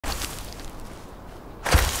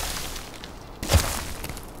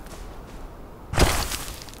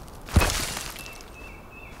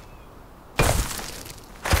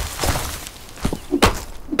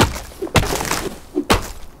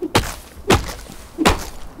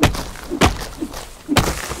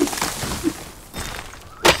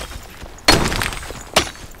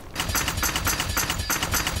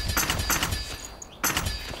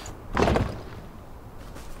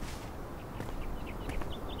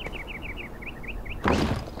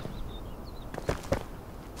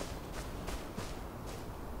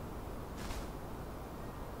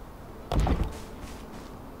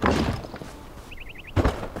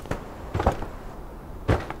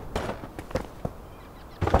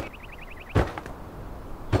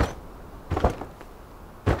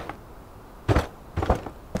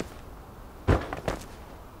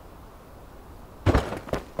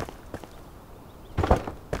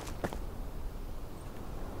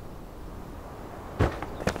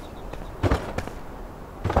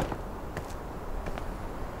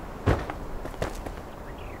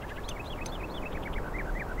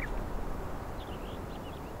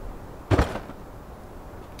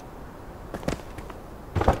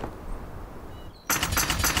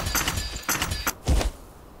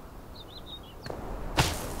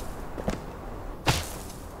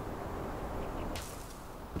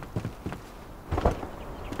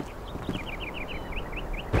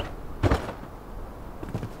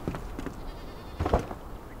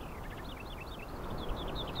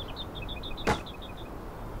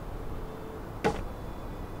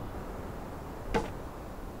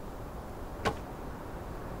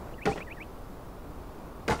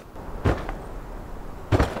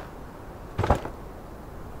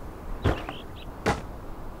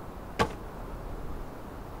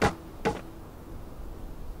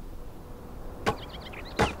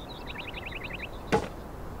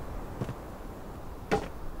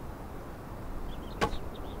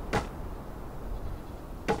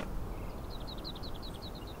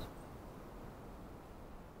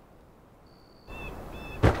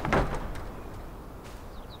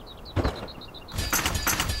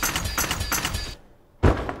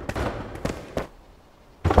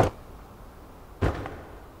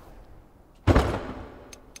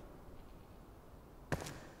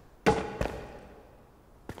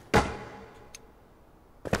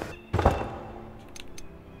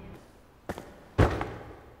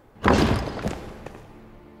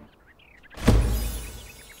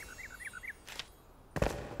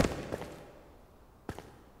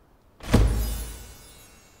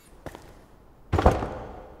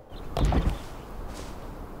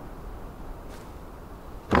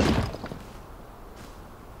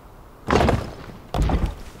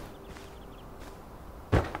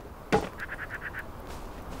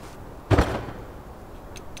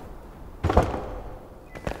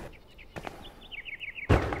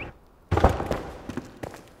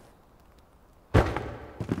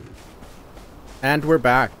And we're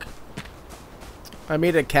back. I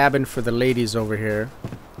made a cabin for the ladies over here.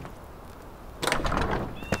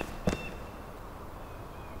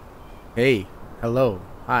 Hey, hello,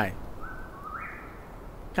 hi.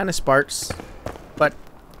 Kind of sparse, but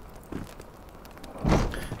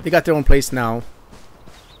they got their own place now.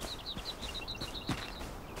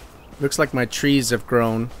 Looks like my trees have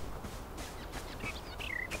grown.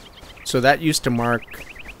 So that used to mark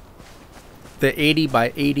the 80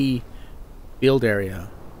 by 80 build area,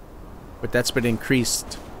 but that's been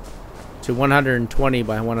increased to 120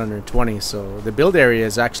 by 120. So the build area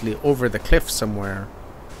is actually over the cliff somewhere.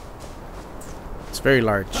 It's very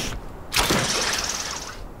large.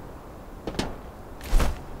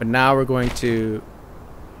 But now we're going to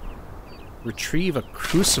retrieve a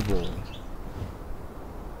crucible.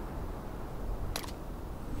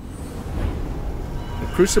 The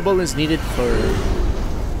crucible is needed for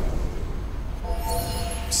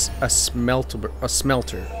a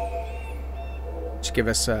smelter. Just give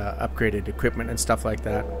us upgraded equipment and stuff like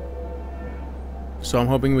that. So I'm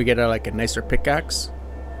hoping we get like a nicer pickaxe,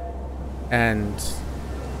 and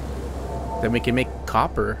then we can make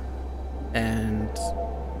copper. And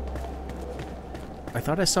I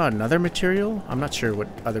thought I saw another material. I'm not sure what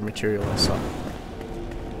other material I saw.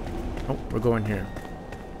 Oh, we're going here.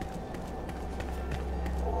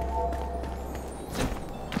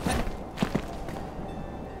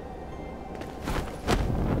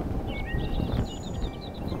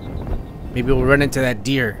 Maybe we'll run into that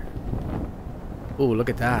deer. Oh, look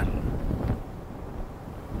at that.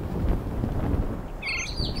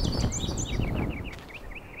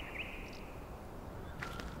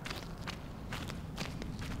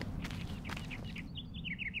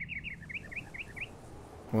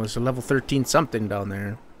 Well, there's a level 13 something down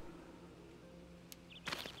there.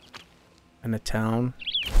 And a town.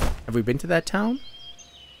 Have we been to that town?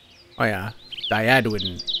 Oh yeah,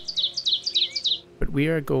 Diadwin. But we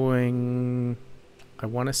are going, I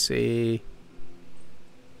want to say,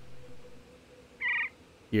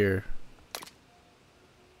 here.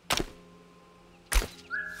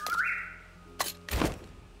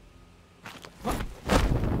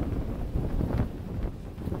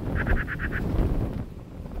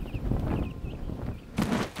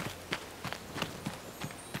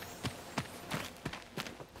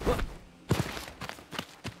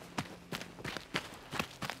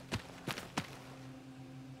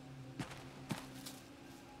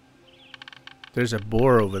 There's a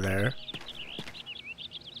boar over there.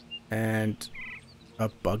 And a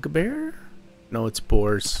bugbear? No, it's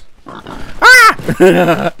boars.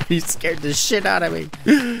 Ah! He scared the shit out of me.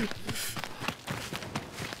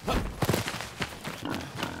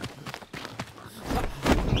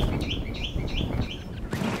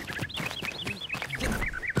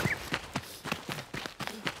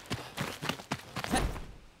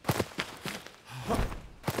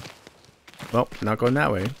 Well, not going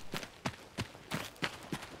that way.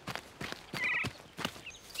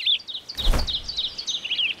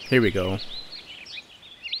 Here we go.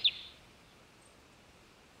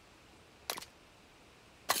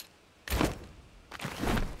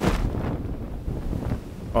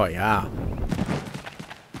 Oh yeah.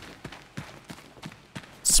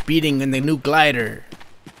 Speeding in the new glider.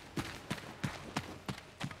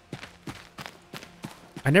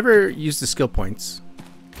 I never used the skill points.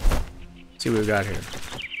 Let's see what we got here.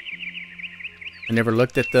 I never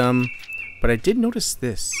looked at them, but I did notice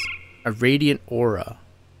this. A radiant aura.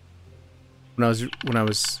 When I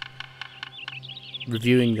was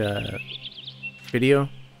reviewing the video.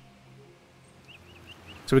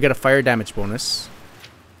 So we got a fire damage bonus,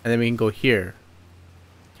 and then we can go here,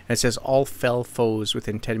 and it says all fell foes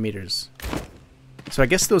within 10 meters. So I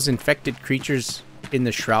guess those infected creatures in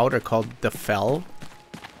the shroud are called the fell.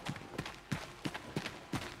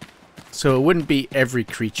 So it wouldn't be every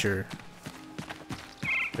creature,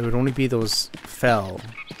 it would only be those fell.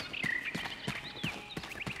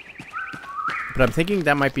 But I'm thinking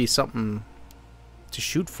that might be something to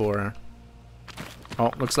shoot for. Oh,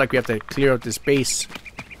 looks like we have to clear out this base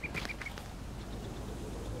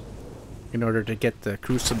in order to get the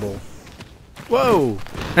crucible. Whoa!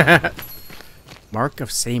 Mark of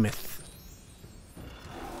Sameth.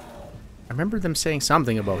 I remember them saying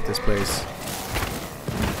something about this place.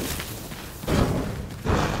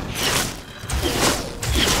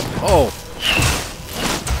 Oh!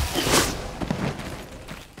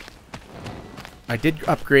 I did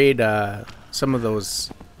upgrade some of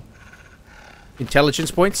those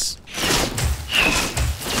intelligence points.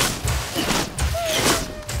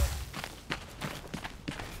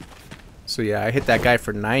 So yeah, I hit that guy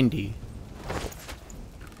for 90.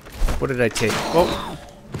 What did I take? Oh!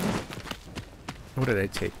 What did I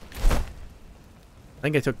take? I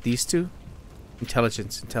think I took these two.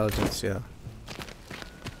 Intelligence, yeah.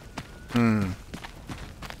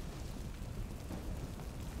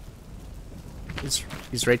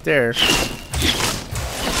 He's right there.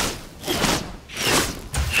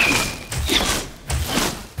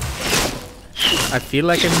 I feel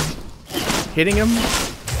like I'm hitting him.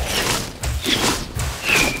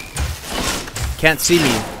 Can't see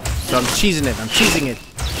me, so I'm cheesing it.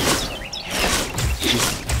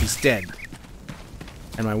 He's dead.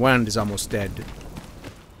 And my wand is almost dead.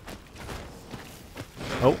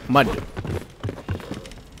 Oh, mud.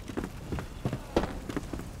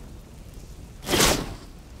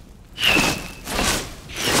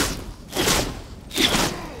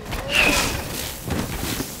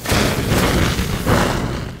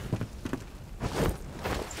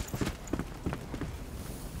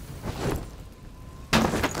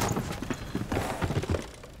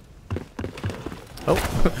 Oh,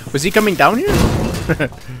 was he coming down here?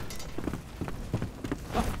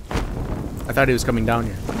 I thought he was coming down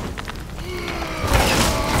here.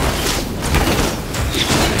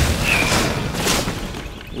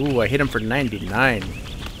 Ooh, I hit him for 99.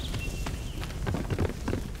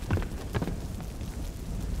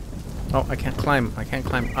 Oh, I can't climb. I can't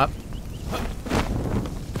climb up.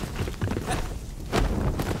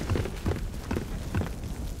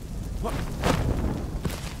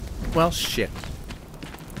 Well, shit.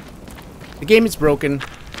 The game is broken.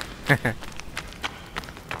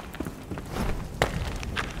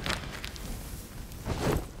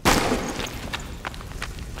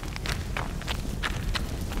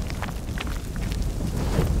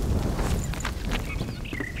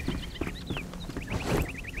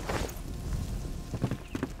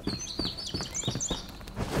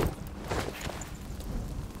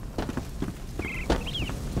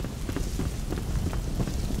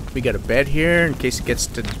 We got a bed here in case it gets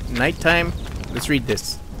to nighttime. Let's read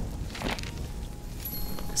this.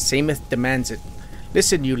 Sameth demands it.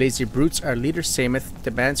 Listen, you lazy brutes. Our leader Sameth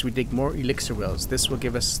demands we dig more elixir wells. This will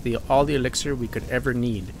give us all the elixir we could ever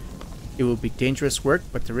need. It will be dangerous work,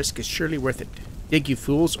 but the risk is surely worth it. Dig, you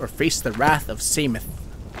fools, or face the wrath of Sameth.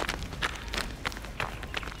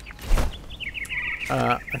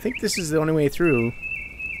 I think this is the only way through.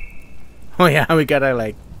 Oh yeah, we gotta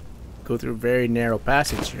like go through a very narrow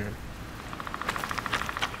passage here.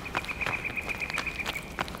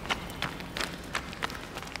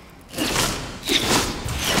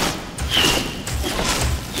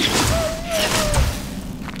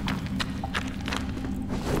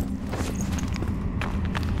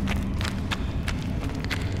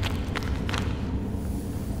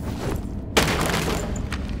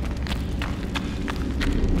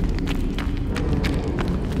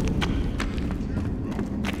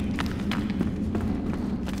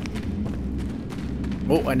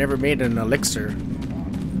 Oh, I never made an elixir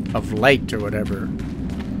of light or whatever.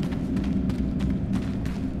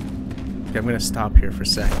 Okay, I'm gonna stop here for a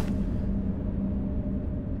sec.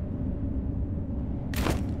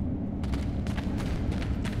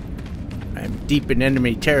 I'm deep in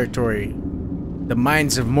enemy territory. The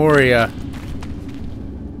mines of Moria.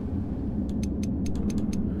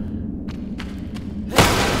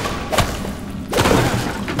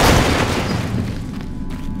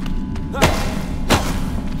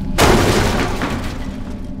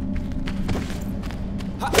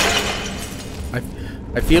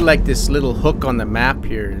 I feel like this little hook on the map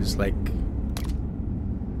here is like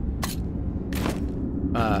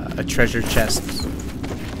a treasure chest.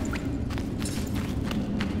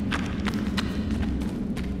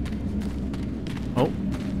 Oh,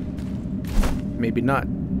 maybe not.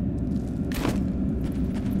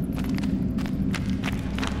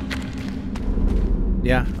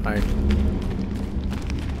 Yeah,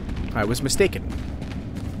 I was mistaken.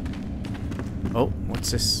 Oh,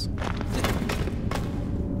 what's this?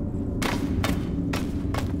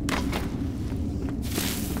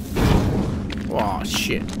 Oh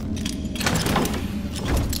shit.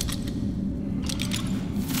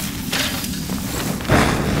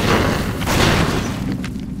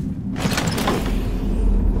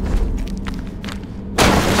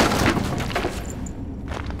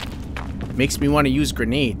 Makes me want to use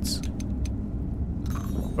grenades.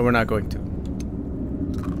 But we're not going to.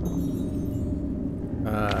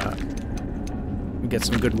 We get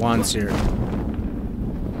some good wands here.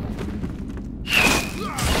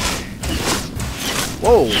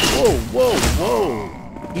 Whoa, whoa, whoa,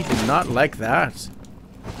 whoa. He did not like that.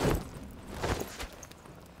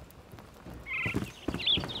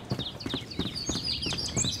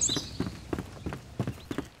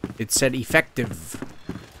 It said effective.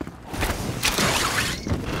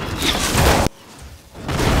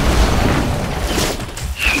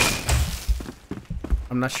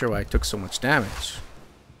 not sure why I took so much damage.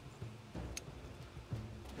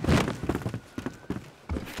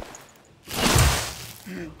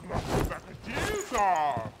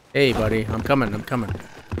 Hey, buddy, I'm coming, I'm coming.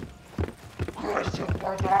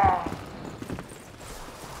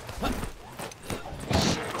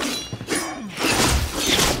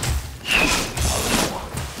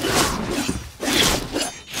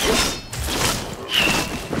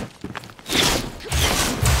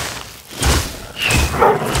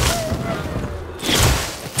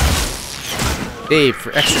 Dave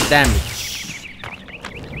for extra damage. I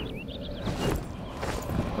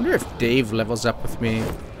wonder if Dave levels up with me.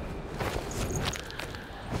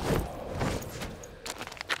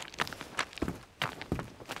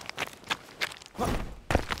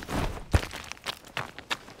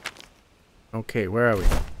 Okay, where are we?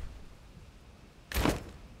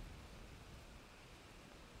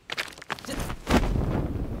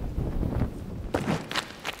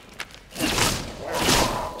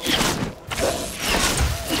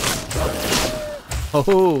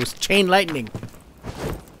 Oh, it's chain lightning.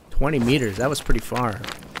 20 meters, that was pretty far.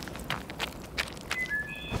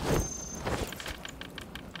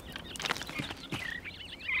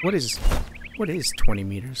 What is 20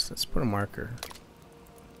 meters? Let's put a marker.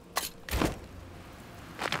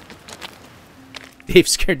 Dave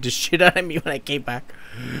scared the shit out of me when I came back.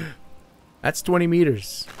 That's 20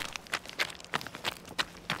 meters.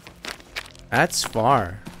 That's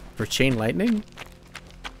far. For chain lightning?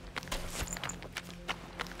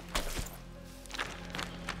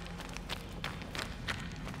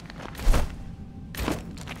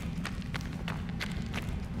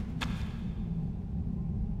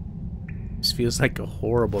 This feels like a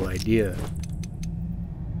horrible idea.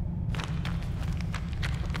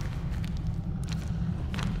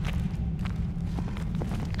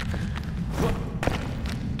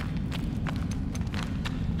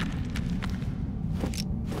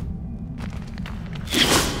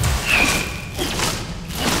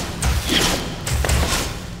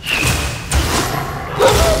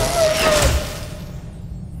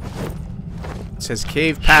 It says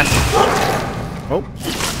cave passage. Oh.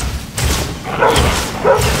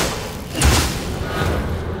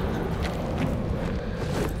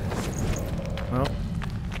 Well,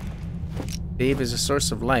 Dave is a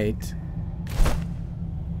source of light.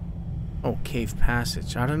 Oh, cave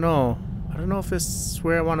passage. I don't know. I don't know if this is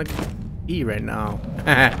where I want to be right now.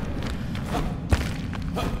 At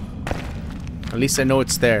least I know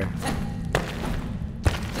it's there.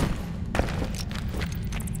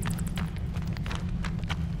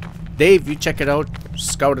 Dave, you check it out.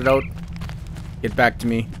 Scout it out. Get back to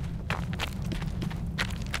me.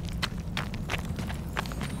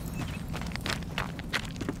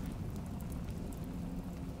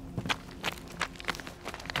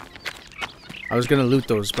 I was gonna loot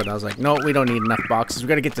those, but I was like, no, we don't need enough boxes. We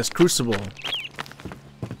gotta get this crucible.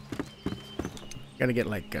 Gotta get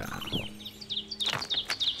like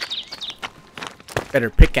better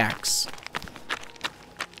pickaxe.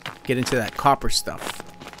 Get into that copper stuff.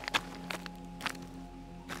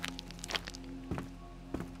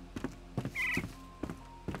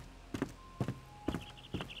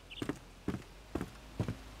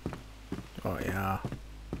 Oh yeah.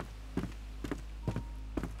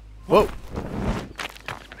 Whoa.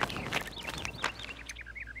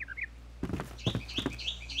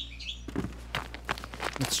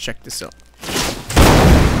 Let's check this out.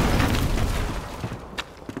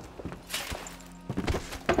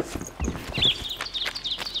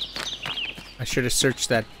 I should have searched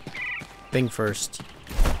that thing first.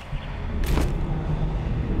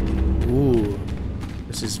 Ooh.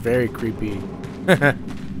 This is very creepy.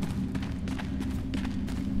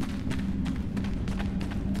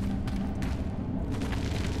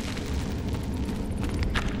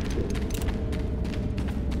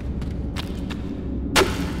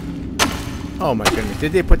 Oh my goodness,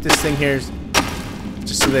 did they put this thing here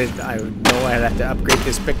just so that I know I'd have to upgrade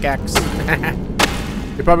this pickaxe?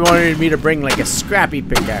 They probably wanted me to bring like a scrappy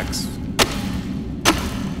pickaxe.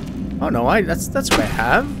 Oh no, that's what I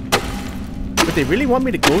have. But they really want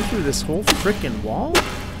me to go through this whole freaking wall?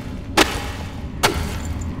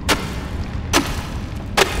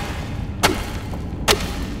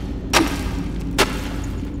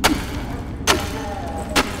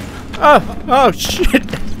 Oh shit!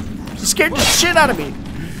 You scared the shit out of me!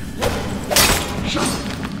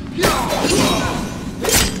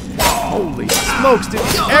 Holy smokes, did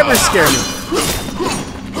you ever scare me?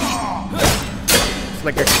 It's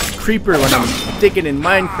like a creeper when I'm digging in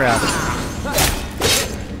Minecraft.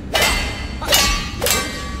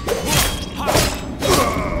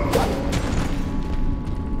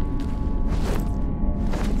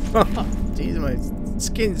 Jeez, my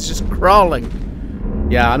skin's just crawling.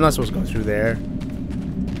 Yeah, I'm not supposed to go through there.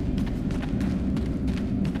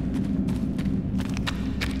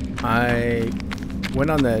 I went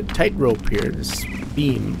on the tightrope here, this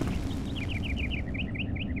beam.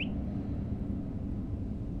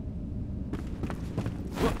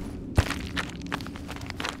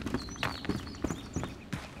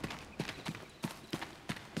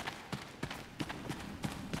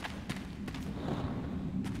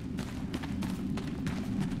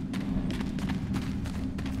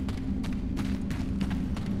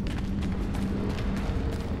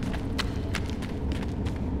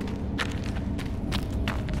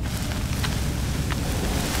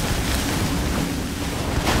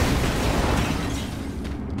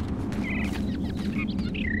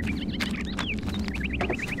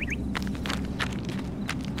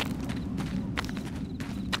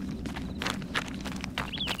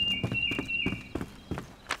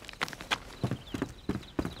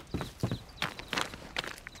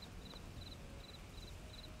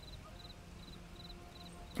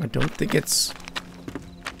 I don't think it's...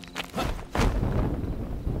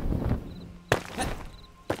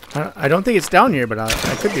 I don't think it's down here, but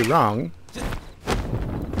I could be wrong.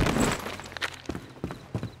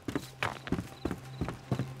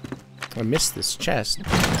 I missed this chest.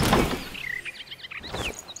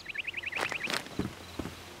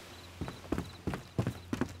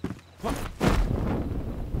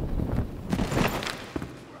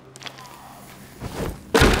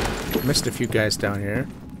 Missed a few guys down here.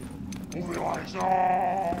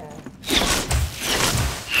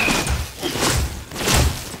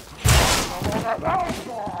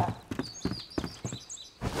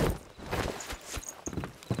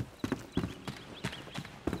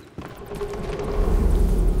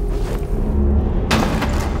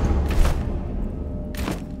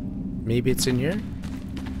 Maybe it's in here?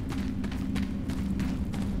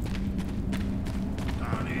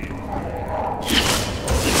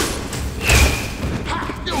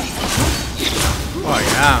 Oh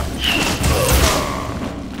yeah.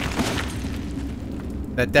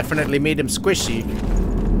 That definitely made him squishy.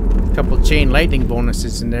 Couple chain lightning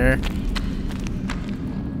bonuses in there.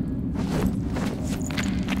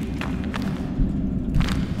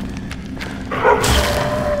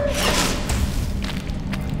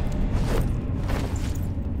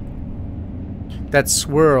 That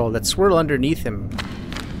swirl underneath him.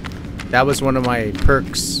 That was one of my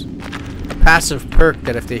perks. A passive perk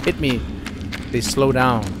that if they hit me, they slow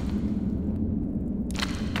down.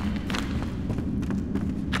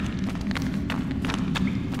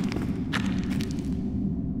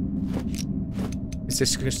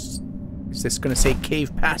 Is this gonna say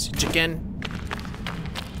cave passage again?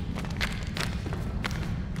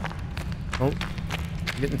 Oh,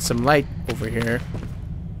 getting some light over here.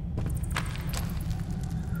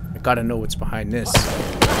 I gotta know what's behind this.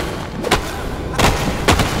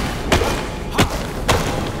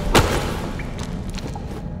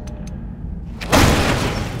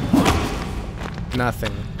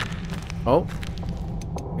 Nothing. Oh,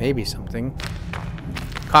 maybe something.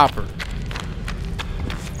 Copper.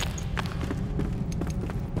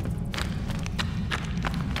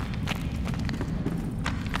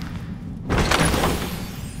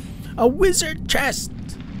 A wizard chest!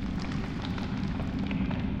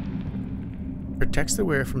 Protects the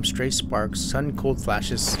wearer from stray sparks, sun, cold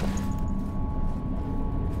flashes.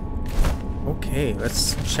 Okay,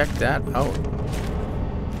 let's check that out.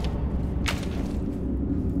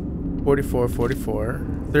 44, 44,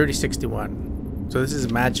 30, 61. So this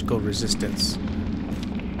is magical resistance.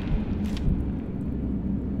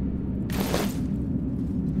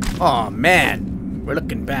 Oh man, we're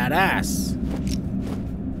looking badass.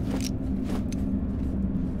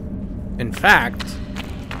 In fact,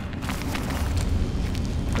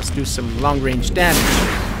 let's do some long-range damage.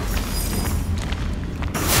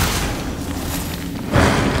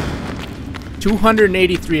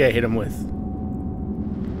 $283 I hit him with.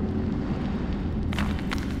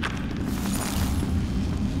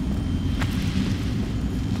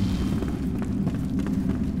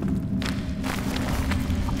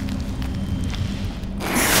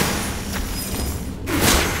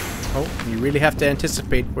 Oh, you really have to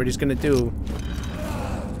anticipate what he's gonna do.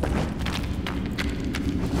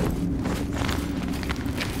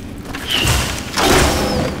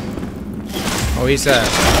 Oh, he's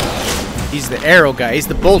the arrow guy. He's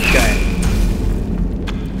the bolt guy.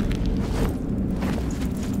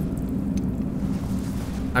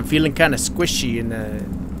 I'm feeling kind of squishy in the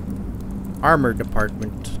armor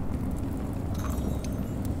department.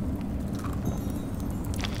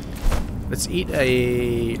 Let's eat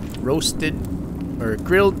a roasted Or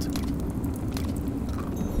grilled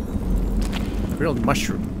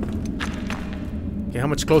mushroom. Okay, how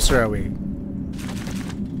much closer are we?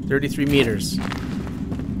 33 meters.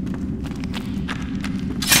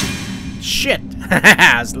 Shit!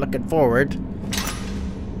 I was looking forward.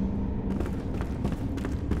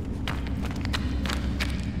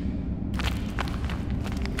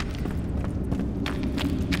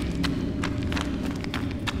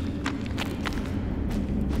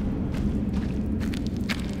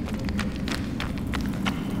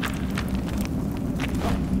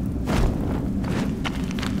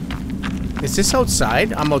 Is this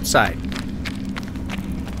outside? I'm outside.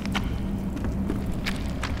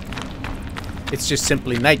 It's just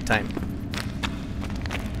simply nighttime.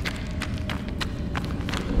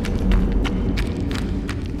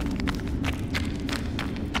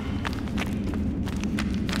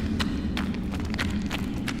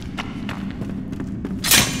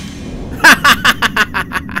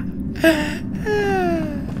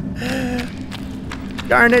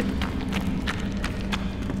 Darn it.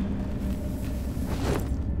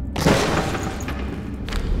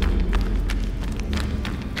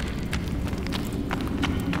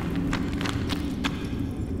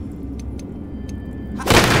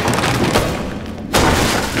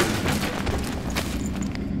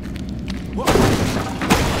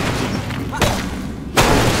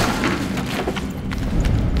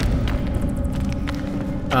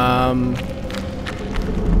 Um,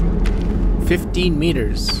 15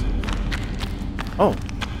 meters. Oh.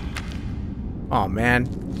 Oh, man.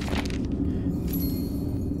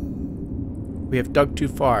 We have dug too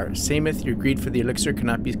far. Sameth, your greed for the elixir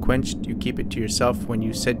cannot be quenched. You keep it to yourself when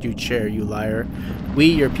you said you'd share, you liar. We,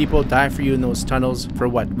 your people, die for you in those tunnels. For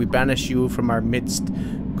what? We banish you from our midst.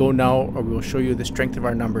 Go now, or we will show you the strength of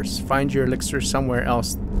our numbers. Find your elixir somewhere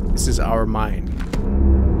else. This is our mine.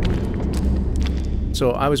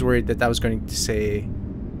 So I was worried that that was going to say...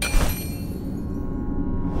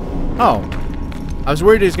 Oh. I was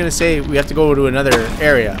worried it was going to say we have to go to another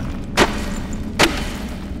area.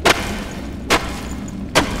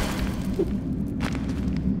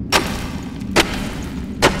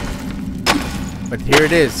 But here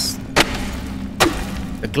it is.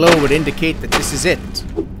 The glow would indicate that this is it.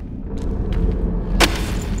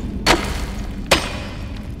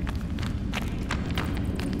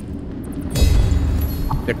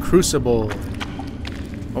 The crucible.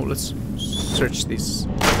 Oh, let's search these.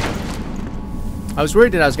 I was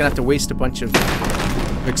worried that I was gonna have to waste a bunch of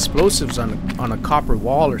explosives on a copper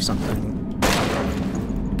wall or something,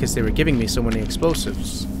 because they were giving me so many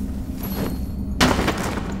explosives.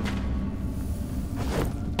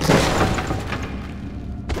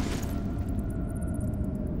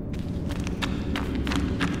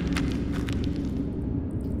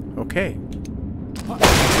 Okay.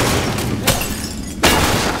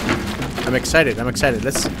 I'm excited. I'm excited.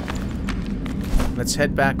 Let's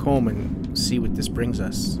head back home and see what this brings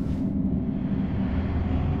us.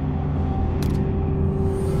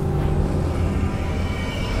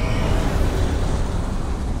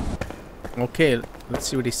 Okay, let's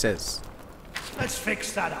see what he says. Let's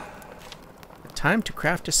fix that up. Time to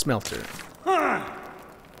craft a smelter.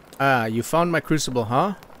 Ah, you found my crucible,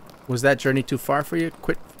 huh? Was that journey too far for you?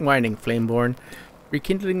 Quit whining, Flameborn.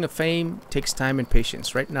 Rekindling a flame takes time and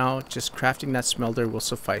patience. Right now, just crafting that smelter will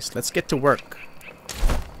suffice. Let's get to work.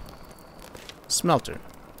 Smelter.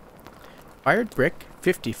 Fired brick.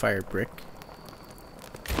 50 fired brick.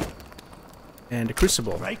 And a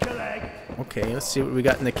crucible. Break a leg. Okay, let's see what we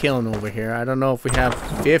got in the kiln over here. I don't know if we have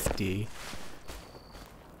 50.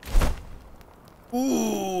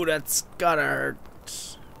 Ooh, that's gotta hurt.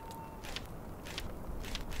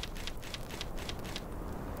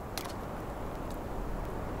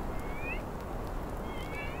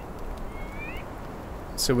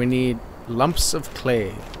 So we need lumps of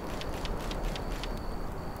clay.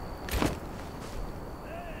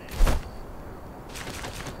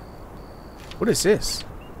 What is this?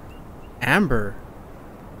 Amber.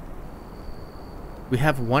 We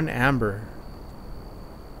have 1 amber.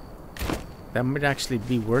 That might actually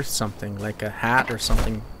be worth something, like a hat or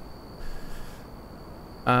something.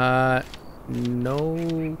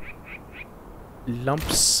 No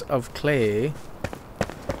lumps of clay.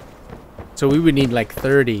 So we would need like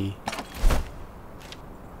 30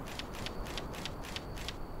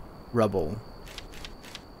 rubble.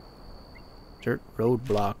 Dirt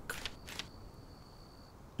roadblock.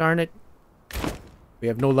 Darn it. We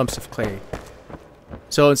have no lumps of clay.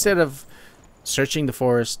 So instead of searching the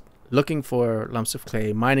forest, looking for lumps of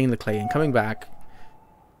clay, mining the clay, and coming back,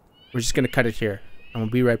 we're just going to cut it here. And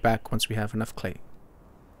we'll be right back once we have enough clay.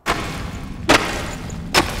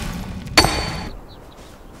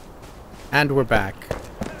 And we're back.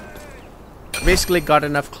 Basically got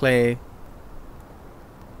enough clay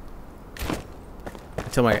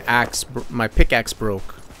until my pickaxe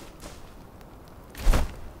broke.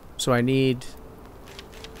 So I need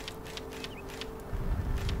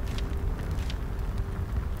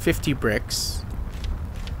 50 bricks.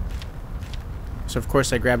 So of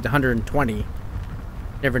course I grabbed 120.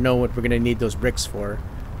 Never know what we're gonna need those bricks for.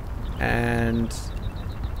 And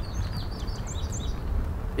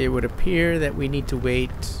it would appear that we need to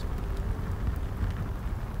wait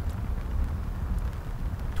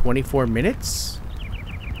 24 minutes?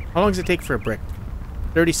 How long does it take for a brick?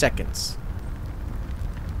 30 seconds.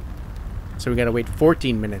 So we gotta wait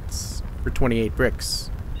 14 minutes for 28 bricks.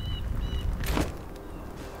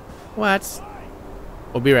 What?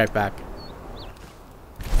 We'll be right back.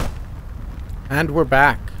 And we're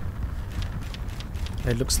back.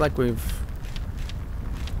 It looks like we've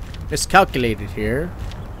miscalculated here.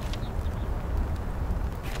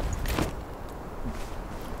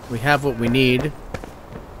 We have what we need.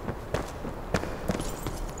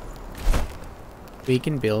 We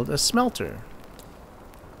can build a smelter.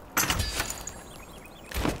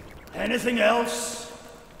 Anything else?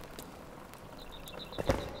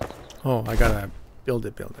 Oh, I gotta build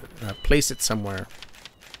it. Place it somewhere.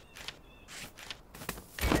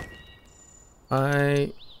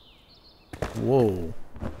 Whoa.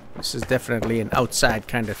 This is definitely an outside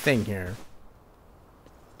kind of thing here.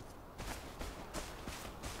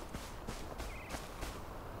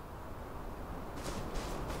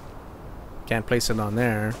 Can't place it on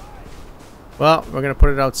there. Well, we're gonna put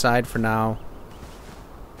it outside for now.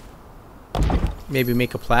 Maybe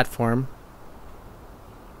make a platform.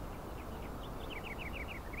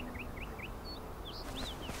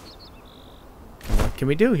 What can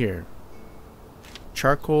we do here?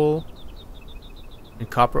 Charcoal and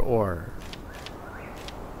copper ore.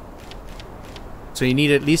 So you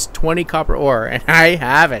need at least 20 copper ore, and I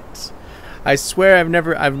have it. I swear I've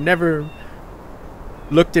never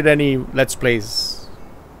looked at any Let's Plays.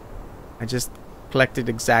 I just collected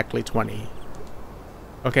exactly 20.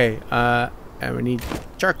 Okay, and we need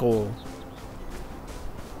charcoal.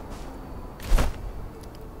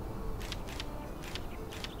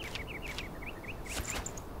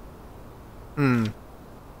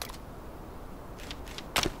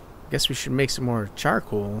 Guess we should make some more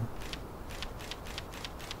charcoal.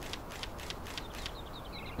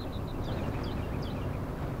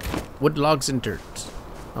 Wood, logs, and dirt.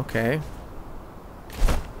 Okay.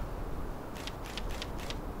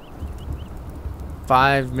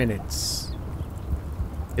 Five minutes.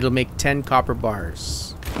 It'll make 10 copper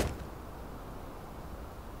bars.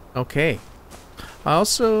 Okay. I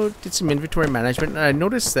also did some inventory management, and I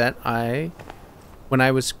noticed that when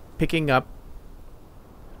I was picking up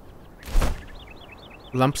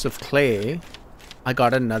lumps of clay, I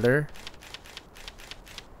got another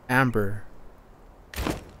amber.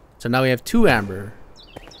 So now we have 2 amber,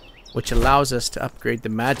 which allows us to upgrade the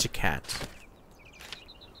magic hat.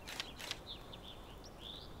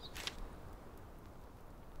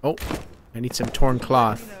 Oh, I need some torn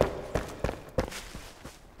cloth.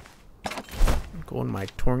 Go in my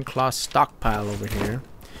torn cloth stockpile over here.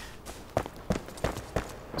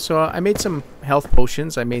 So I made some health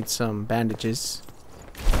potions. I made some bandages.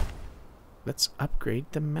 Let's upgrade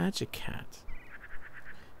the magic hat.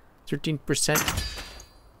 13%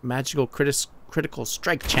 magical critical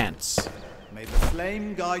strike chance. May the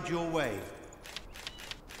flame guide your way.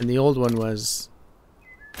 And the old one was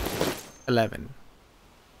 11.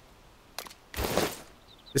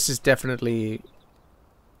 This is definitely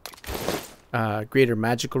greater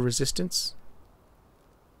magical resistance.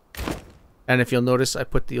 And if you'll notice, I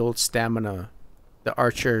put the old stamina, the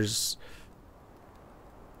archer's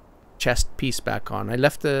chest piece back on. I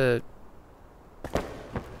left the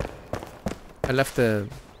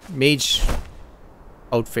mage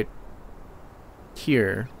outfit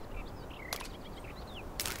here,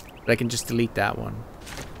 but I can just delete that one.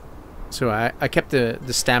 So I kept the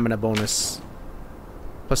stamina bonus,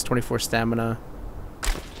 plus 24 stamina.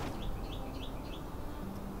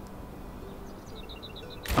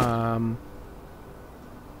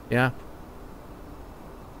 Yeah.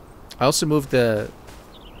 I also moved the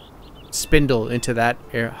spindle into that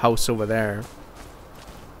house over there.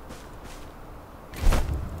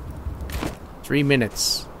 3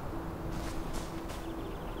 minutes.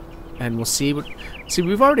 And we'll see what... See,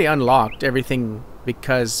 we've already unlocked everything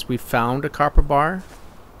because we found a copper bar.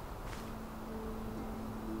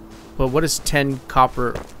 But what does 10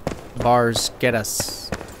 copper bars get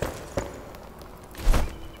us?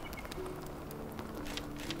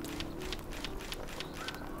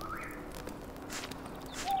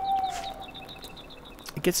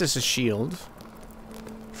 It gets us a shield.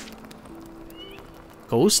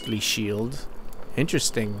 Ghostly shield.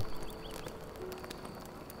 Interesting.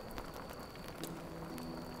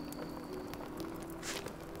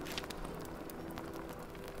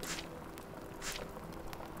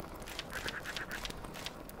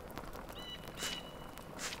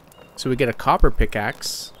 So we get a copper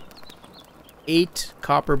pickaxe. 8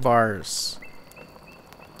 copper bars.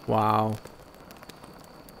 Wow.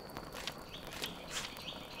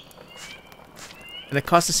 And it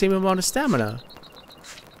costs the same amount of stamina.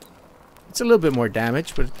 It's a little bit more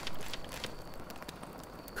damage, but it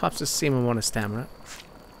costs the same amount of stamina.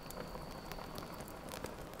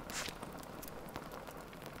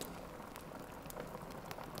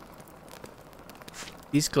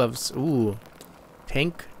 These gloves, ooh.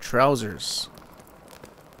 Tank trousers.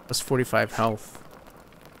 Plus 45 health.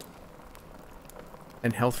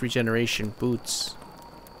 And health regeneration boots.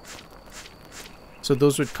 So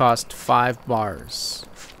those would cost 5 bars.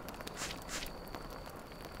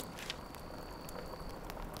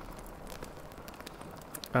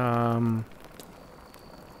 Um,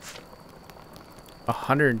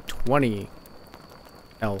 120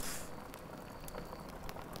 health.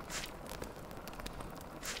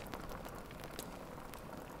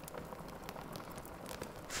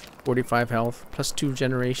 $45 health plus 2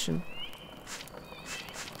 generation.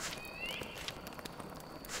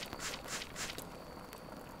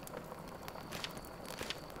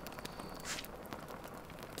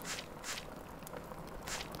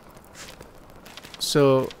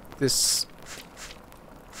 So these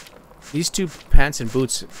 2 pants and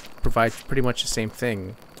boots provide pretty much the same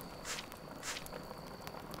thing.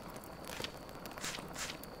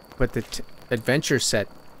 But the adventure set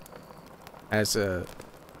has a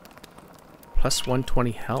plus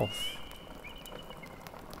 120 health.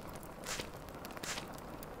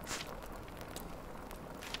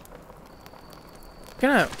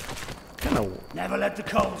 Kind of. Never let the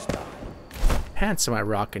coals die. Pants am I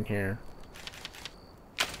rocking here?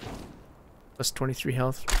 Plus 23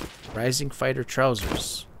 health. Rising fighter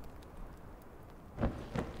trousers.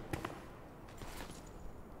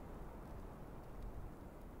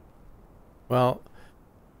 Well,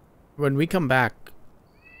 when we come back,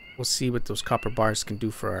 we'll see what those copper bars can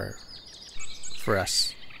do for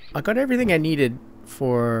us. I got everything I needed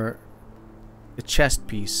for the chest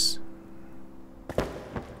piece.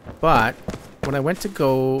 But when I went to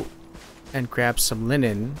go and grab some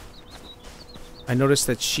linen, I noticed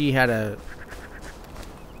that she had a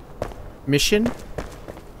mission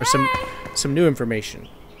or some new information.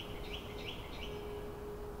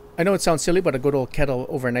 I know it sounds silly, but a good old kettle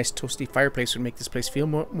over a nice toasty fireplace would make this place feel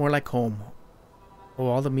more like home. Oh,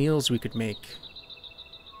 all the meals we could make.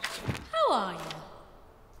 How are you?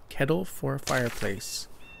 Kettle for a fireplace.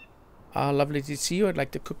 Lovely to see you. I'd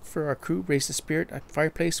like to cook for our crew, raise the spirit. A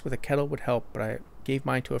fireplace with a kettle would help, but I gave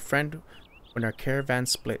mine to a friend when our caravan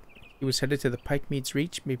split. He was headed to the Pike Mead's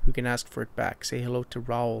Reach. Maybe we can ask for it back. Say hello to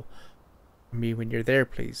Raoul for me when you're there,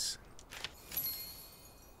 please.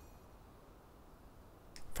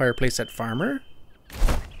 Fireplace at Farmer.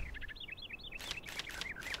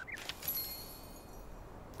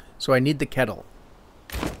 So I need the kettle.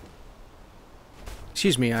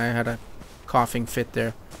 Excuse me, I had a coughing fit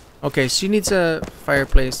there. Okay, she needs a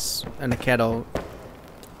fireplace and a kettle.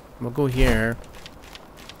 We'll go here.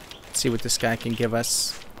 See what this guy can give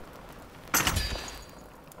us.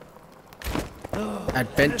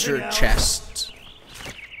 Adventure chest.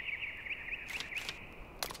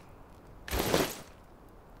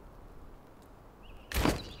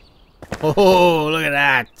 Oh, look at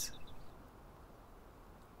that.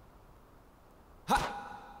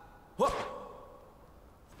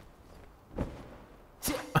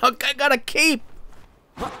 I got a cape.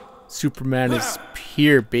 Superman is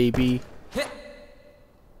here, baby.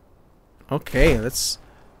 Okay, let's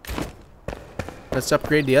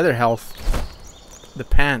upgrade the other health. The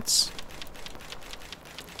pants.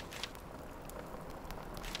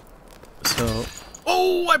 So,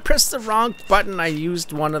 oh, I pressed the wrong button. I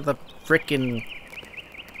used one of the frickin'.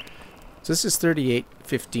 So this is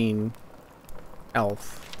 3815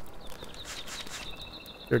 health.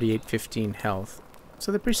 3815 health.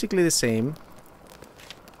 So they're basically the same.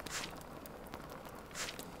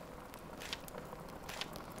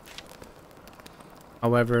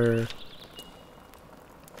 However,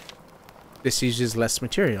 this uses less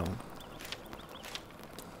material.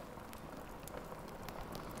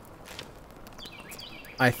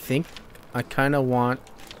 I think I kind of want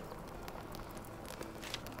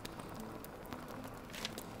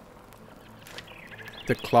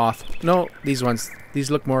the cloth. No, these ones. These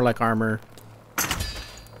look more like armor.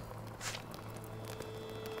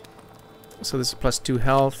 So this is +2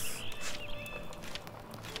 health.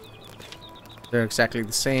 They're exactly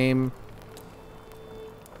the same.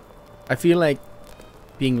 I feel like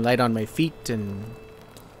being light on my feet and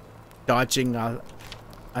dodging. I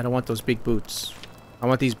don't want those big boots. I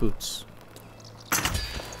want these boots.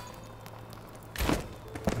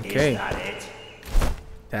 Okay. Is that it?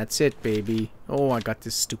 That's it, baby. Oh, I got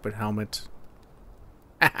this stupid helmet.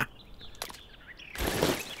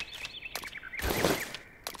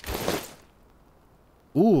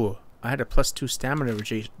 Ooh, I had a +2 stamina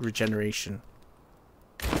regeneration.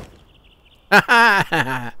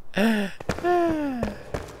 I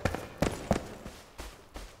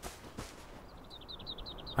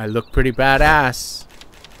look pretty badass.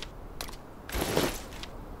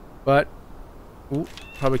 But, ooh,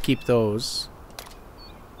 probably keep those.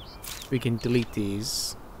 We can delete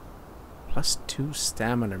these. +2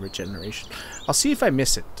 stamina regeneration. I'll see if I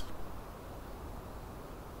miss it.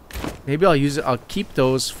 Maybe I'll use it. I'll keep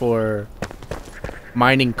those for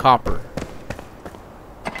mining copper.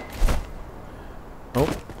 Oh,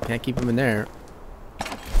 can't keep them in there.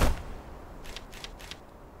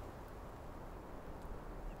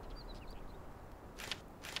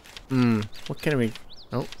 What can we...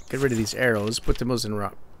 Oh, get rid of these arrows. Put those in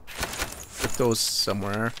rock. Put those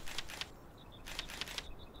somewhere.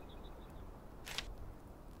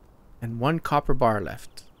 And 1 copper bar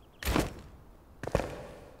left.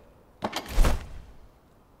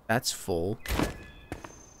 That's full.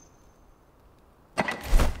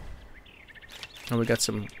 And we got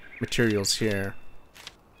some materials here.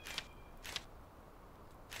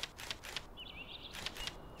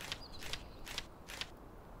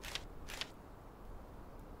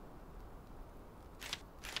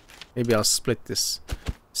 Maybe I'll split this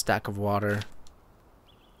stack of water.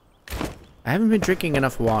 I haven't been drinking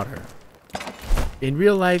enough water. In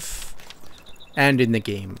real life and in the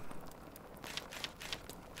game.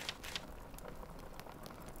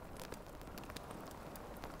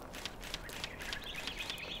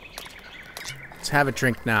 Let's have a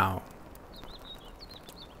drink now.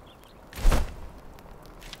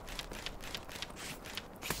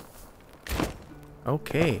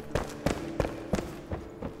 Okay.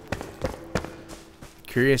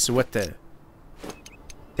 Curious what the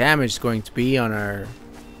damage is going to be on our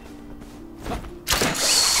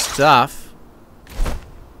stuff.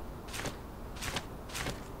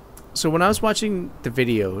 So when I was watching the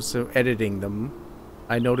videos, so editing them,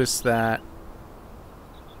 I noticed that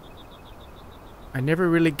I never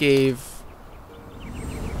really gave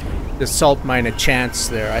the salt mine a chance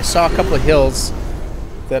there. I saw a couple of hills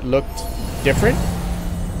that looked different.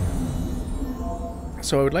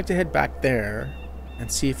 So I would like to head back there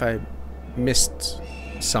and see if I missed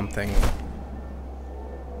something.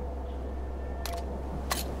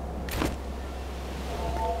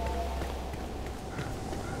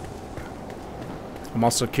 I'm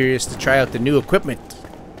also curious to try out the new equipment.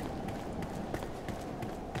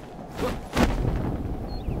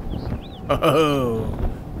 Oh.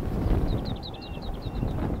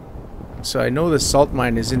 So I know the salt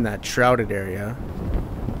mine is in that shrouded area.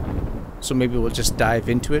 So maybe we'll just dive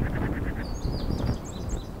into it.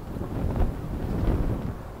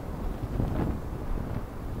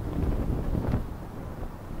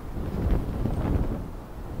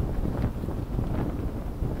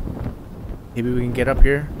 Maybe we can get up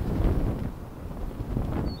here.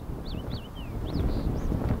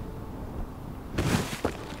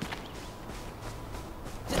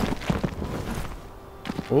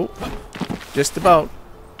 Oh, just about.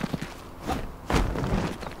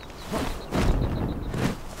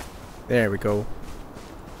 There we go.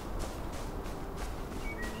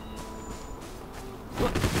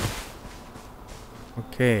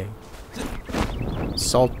 Okay.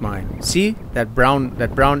 Salt mine. See that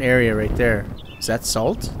brown area right there? Is that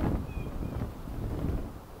salt?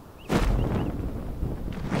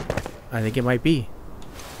 I think it might be.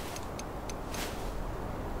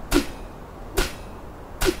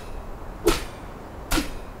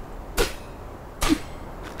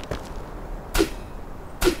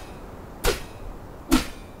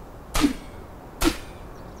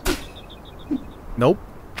 Nope.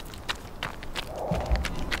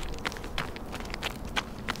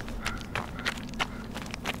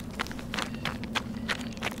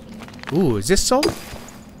 Ooh, is this salt?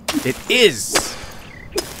 It is!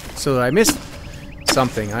 So I missed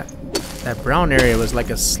something. That brown area was like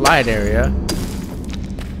a slide area.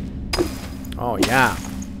 Oh, yeah.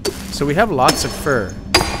 So we have lots of fur.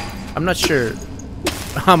 I'm not sure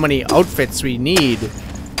how many outfits we need.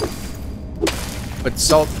 But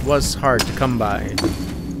salt was hard to come by.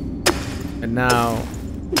 And now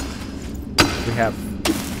we have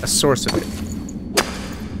a source of it.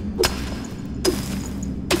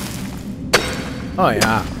 Oh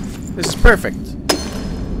yeah, this is perfect.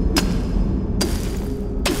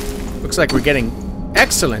 Looks like we're getting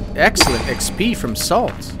excellent XP from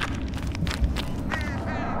salt.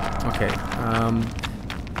 Okay,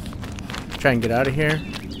 try and get out of here.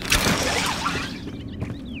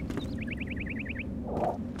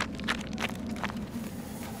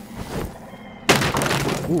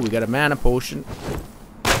 Ooh, we got a mana potion.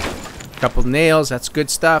 Couple nails, that's good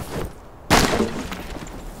stuff.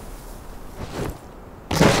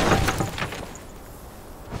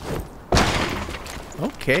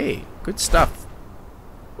 Okay, good stuff.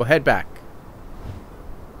 We'll head back.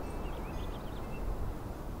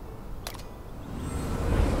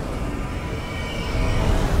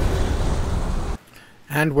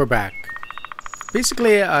 And we're back.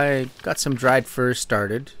 Basically, I got some dried fur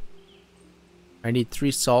started. I need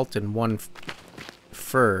 3 salt and 1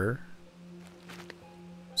 fur.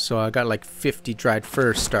 So I got like 50 dried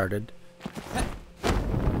fur started.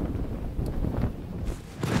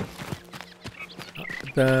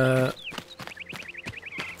 The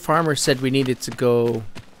farmer said we needed to go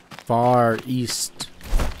far east.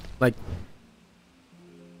 Like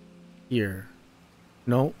here.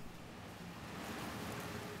 No?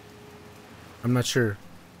 I'm not sure.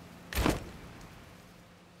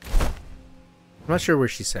 I'm not sure where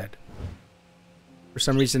she said. For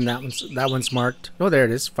some reason that one's marked. Oh, there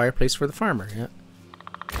it is. Fireplace for the farmer. Yeah.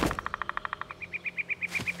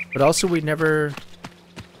 But also we never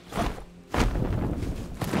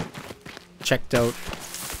checked out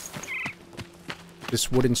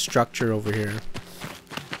this wooden structure over here.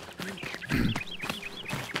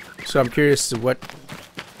 So I'm curious to what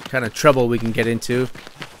kind of trouble we can get into.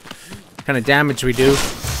 What kind of damage we do.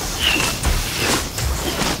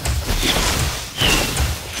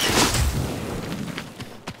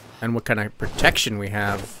 And what kind of protection we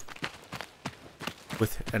have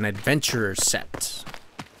with an adventurer set.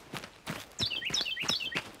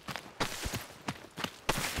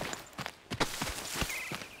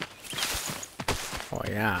 Oh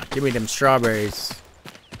yeah, give me them strawberries.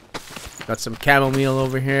 Got some chamomile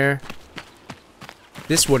over here.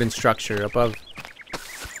 This wooden structure above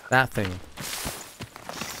that thing.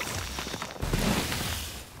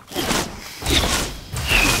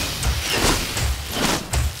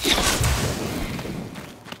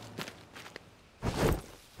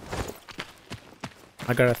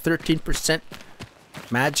 I got a 13%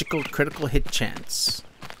 magical critical hit chance.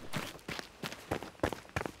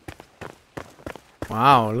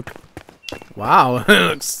 Wow, look. Wow,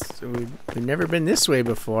 looks, we've never been this way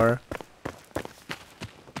before.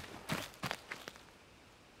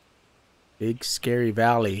 Big scary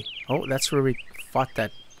valley. Oh, that's where we fought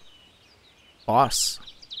that boss.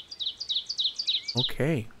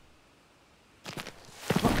 Okay.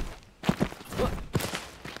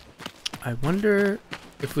 I wonder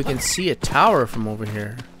if we can see a tower from over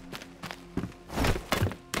here.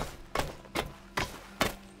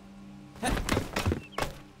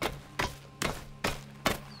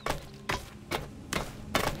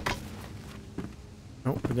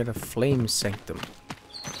 Oh, we got a flame sanctum.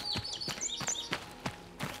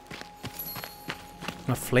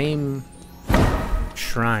 A flame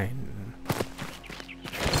shrine.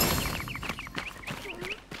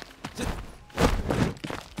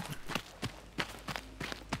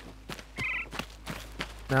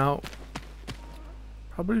 Now,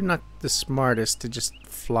 probably not the smartest to just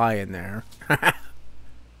fly in there.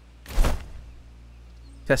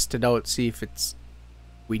 Test it out, see if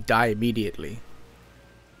we die immediately.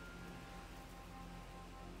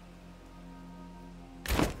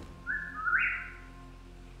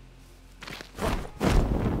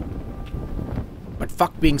 But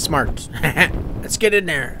fuck being smart. Let's get in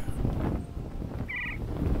there.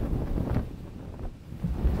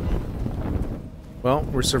 Well,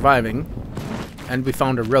 we're surviving, and we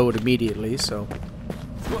found a road immediately, so...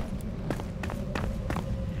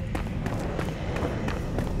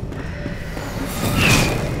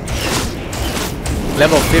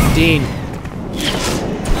 Level 15.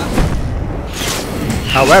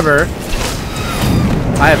 However,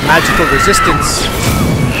 I have magical resistance.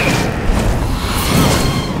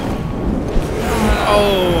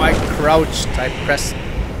 Oh, I crouched. I pressed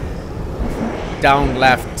down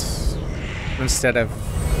left instead of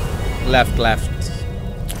left.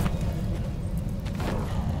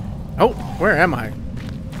 Oh, where am I?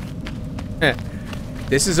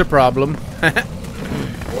 This is a problem.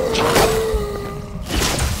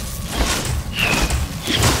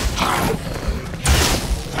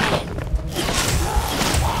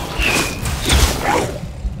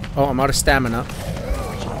 Oh, I'm out of stamina.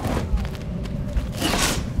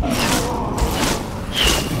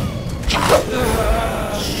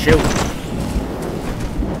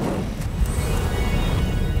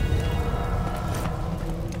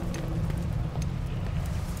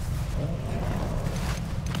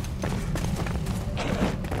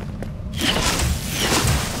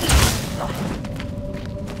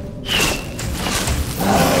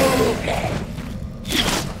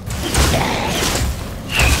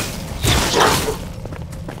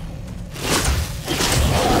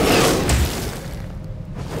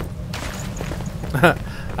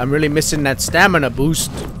 I'm really missing that stamina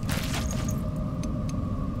boost.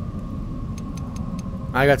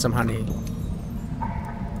 I got some honey.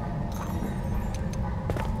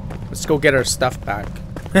 Let's go get our stuff back.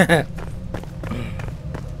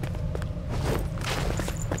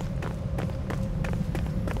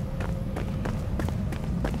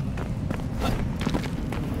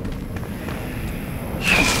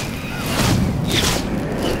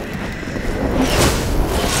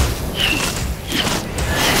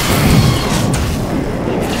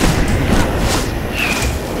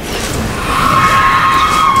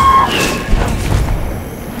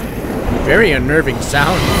 Very unnerving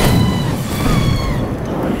sound.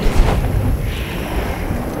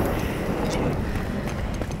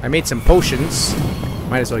 I made some potions.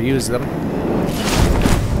 Might as well use them.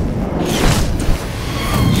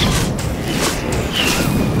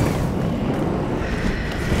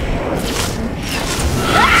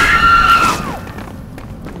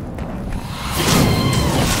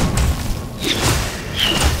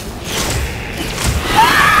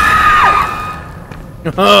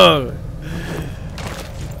 Oh!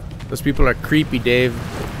 Those people are creepy, Dave.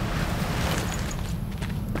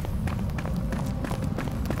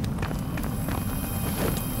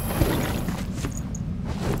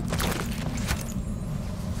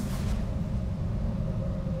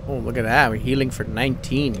 Oh, look at that. We're healing for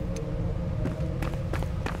 19.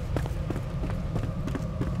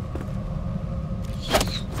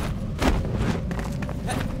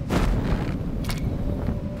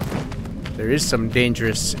 There is some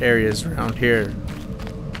dangerous areas around here.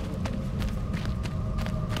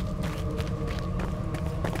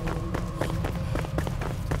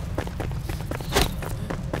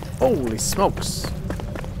 Holy smokes.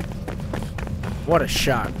 What a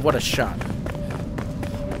shot. What a shot.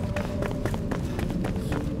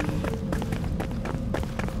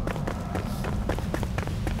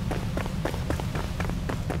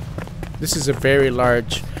 This is a very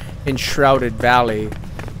large enshrouded valley.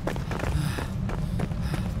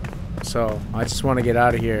 So I just want to get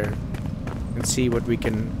out of here and see what we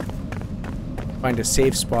can find a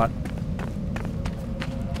safe spot.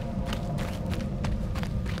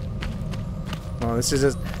 Oh,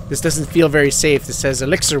 this doesn't feel very safe. This says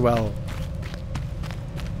elixir well.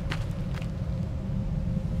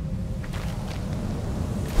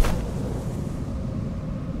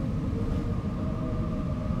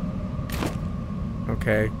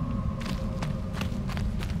 Okay.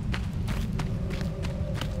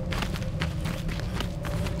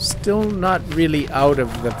 Still not really out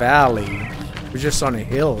of the valley. We're just on a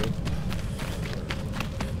hill.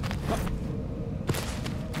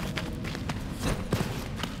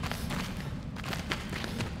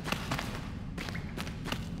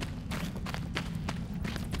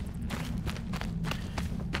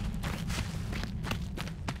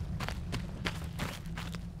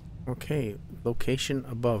 Okay, location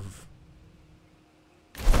above.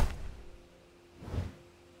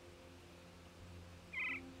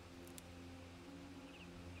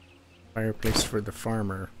 Fireplace for the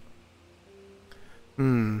farmer.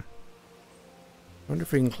 Wonder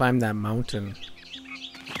if we can climb that mountain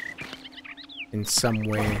in some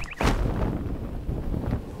way.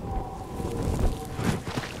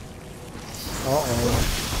 Uh-oh.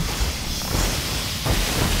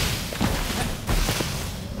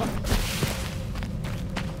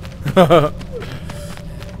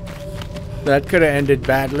 That could have ended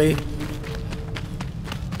badly.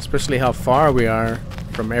 Especially how far we are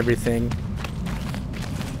from everything.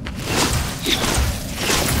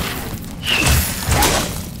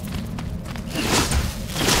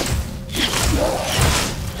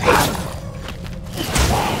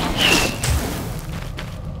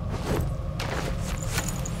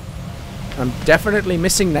 I'm definitely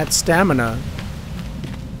missing that stamina.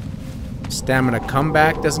 Stamina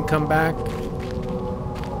comeback doesn't come back.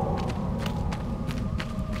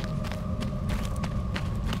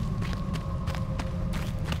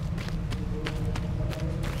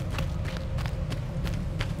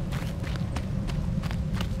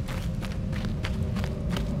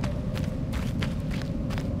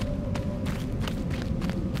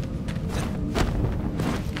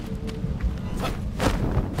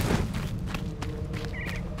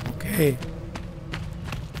 Okay.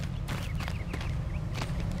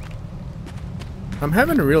 I'm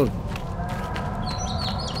having a real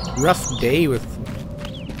rough day with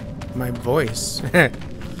my voice.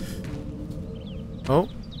 Oh.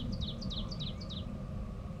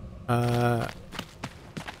 I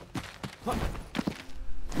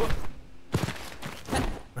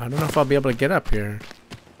don't know if I'll be able to get up here.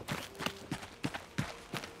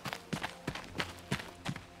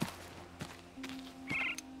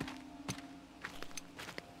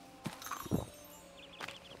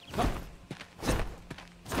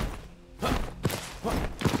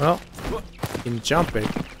 Well, we can jump it.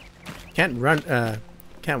 Can't run,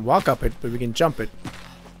 can't walk up it, but we can jump it.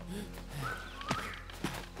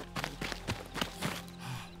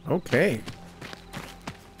 Okay.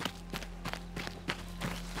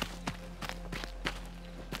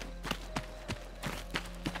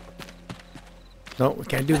 No, we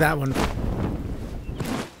can't do that one.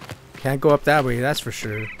 Can't go up that way, that's for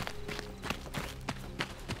sure.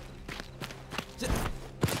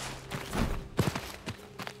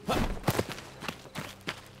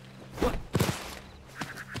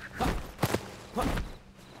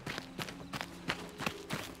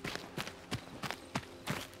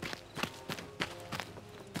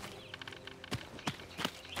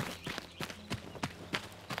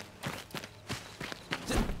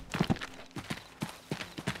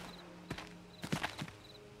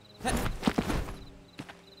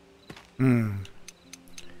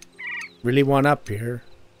 Really want up here.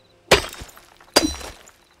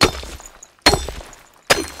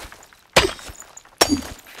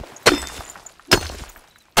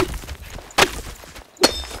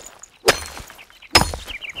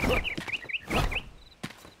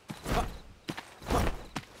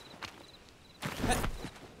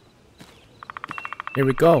 Here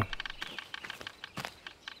we go.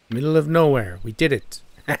 Middle of nowhere. We did it.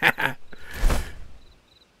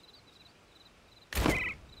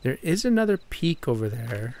 There is another peak over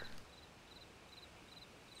there.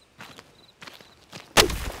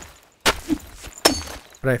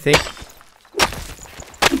 But I think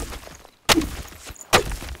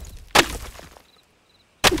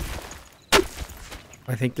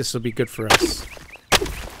this will be good for us.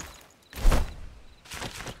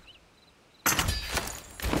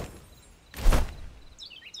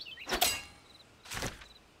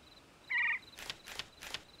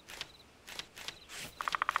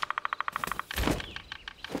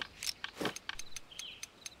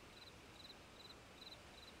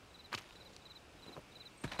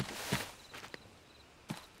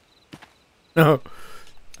 No,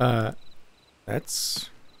 that's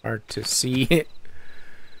hard to see.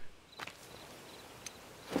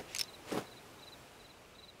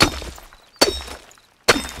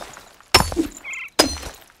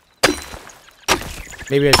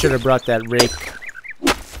 Maybe I should have brought that rake.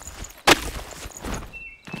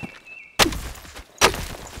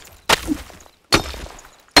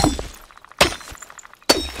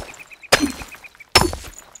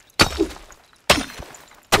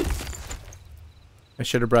 I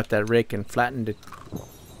should have brought that rake and flattened it.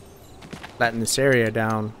 Flattened this area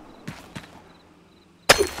down.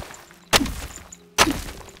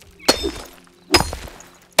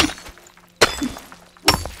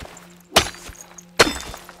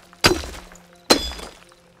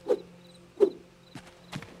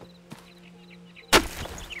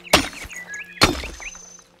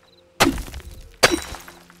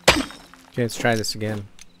 Okay, let's try this again.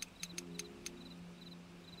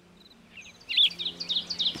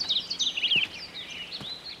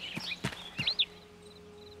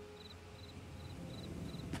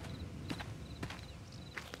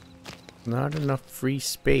 Not enough free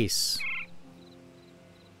space.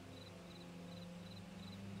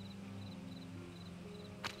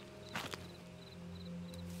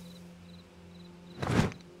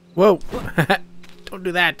 Whoa! Don't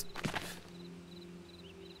do that.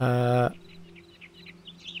 I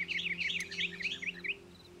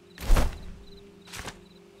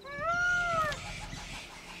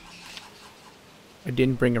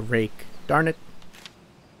didn't bring a rake. Darn it.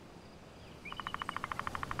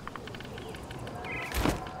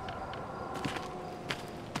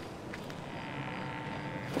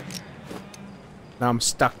 Now I'm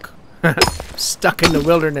stuck. Stuck in the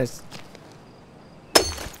wilderness.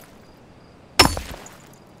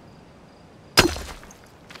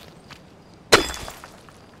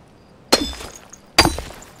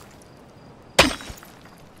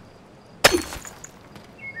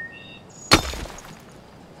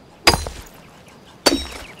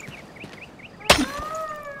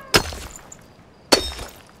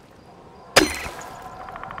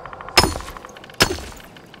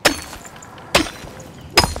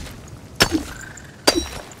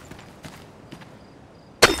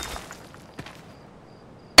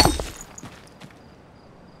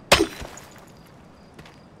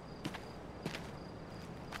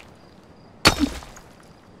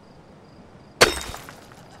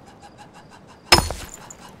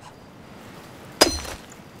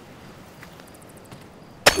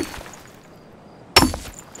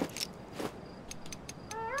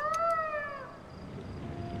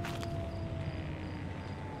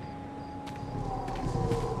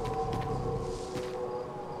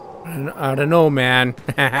 I don't know, man.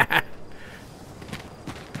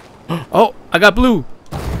 Oh, I got blue.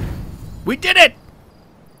 We did it!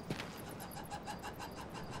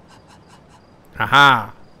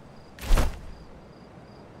 Haha.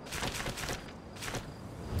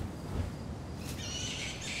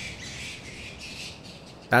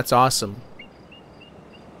 That's awesome.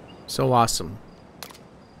 So awesome.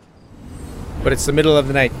 But it's the middle of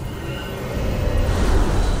the night.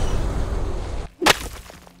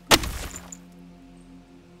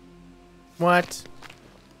 What?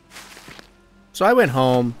 So I went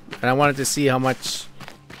home and I wanted to see how much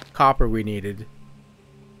copper we needed.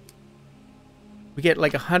 We get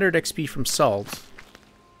like 100 XP from salt.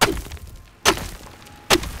 But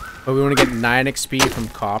we only get 9 XP from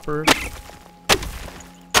copper.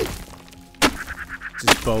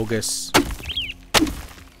 This is bogus.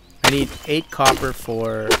 I need 8 copper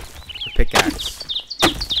for the pickaxe.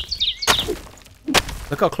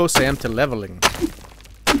 Look how close I am to leveling.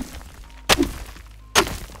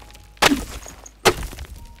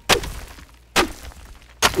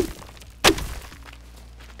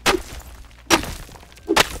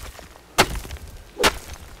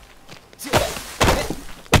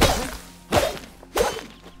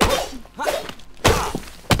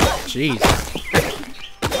 Jeez.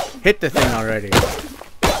 Hit the thing already.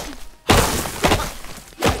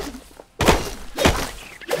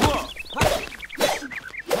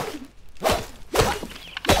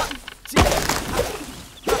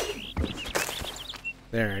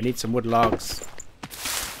 There, I need some wood logs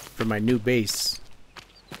for my new base.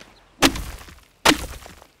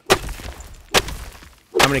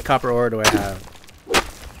 How many copper ore do I have?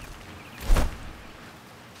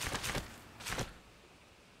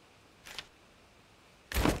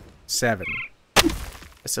 7.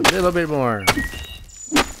 That's a little bit more.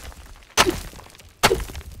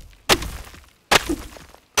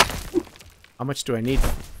 How much do I need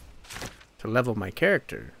to level my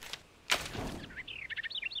character?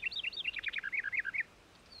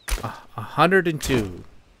 102.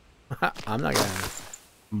 I'm not gonna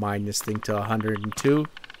mine this thing to 102.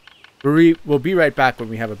 We'll be right back when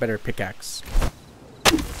we have a better pickaxe.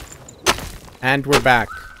 And we're back.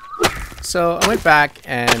 So I went back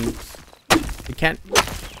and you can't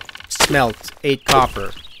smelt 8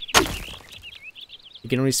 copper. You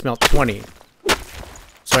can only smelt 20.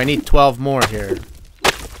 So I need 12 more here.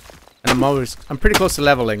 And I'm pretty close to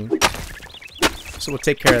leveling. So we'll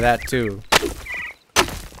take care of that too.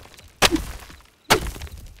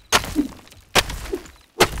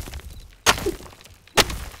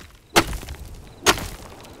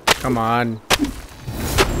 Come on.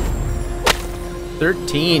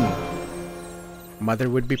 13. Mother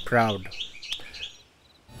would be proud.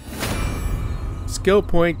 Skill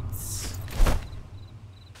points.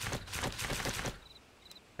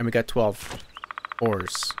 And we got 12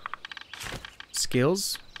 ores.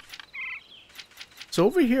 Skills. So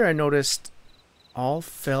over here I noticed all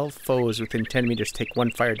fell foes within 10 meters take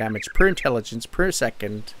 1 fire damage per intelligence per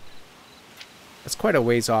second. That's quite a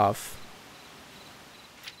ways off.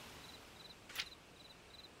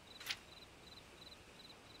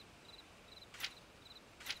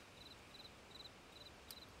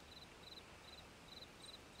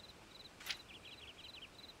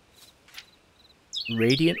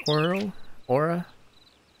 Radiant aura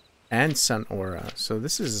and sun aura. So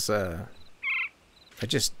this is I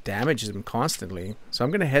just damage them constantly. So I'm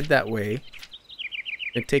gonna head that way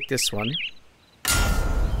and take this one,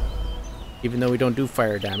 even though we don't do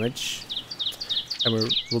fire damage, and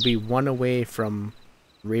we'll be 1 away from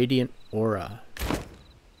radiant aura.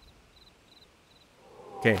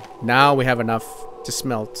 Okay, now we have enough to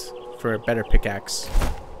smelt for a better pickaxe.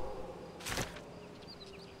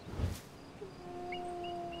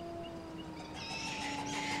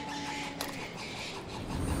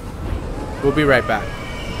 We'll be right back.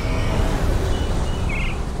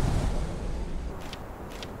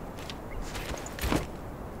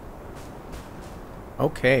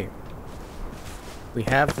 Okay. We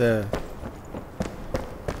have the...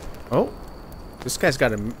 Oh! This guy's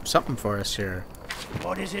got something for us here.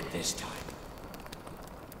 What is it this time?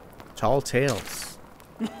 Tall tales.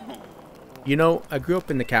 You know, I grew up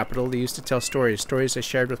in the capital. They used to tell stories. Stories I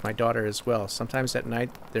shared with my daughter as well. Sometimes at night,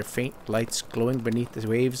 their faint lights glowing beneath the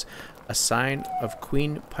waves, a sign of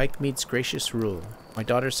Queen Pikemead's gracious rule. My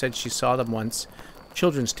daughter said she saw them once.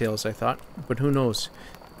 Children's tales, I thought. But who knows?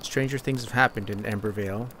 Stranger things have happened in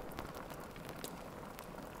Embervale.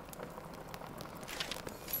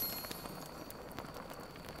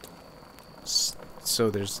 So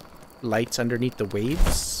there's lights underneath the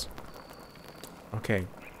waves? Okay.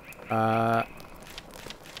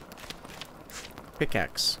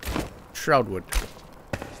 Pickaxe. Enshrouded.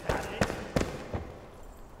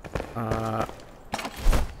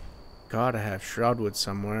 Gotta have Shroudwood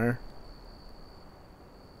somewhere.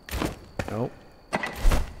 Nope.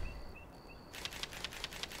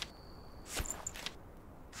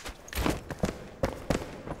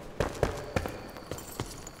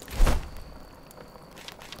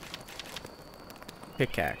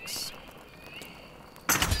 Pickaxe.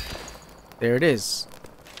 There it is.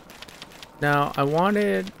 Now I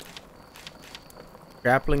wanted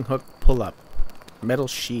grappling hook pull up, metal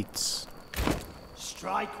sheets.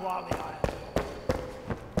 Strike while the iron.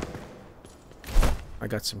 I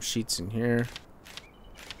got some sheets in here.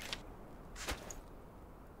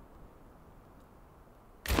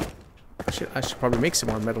 I should probably make some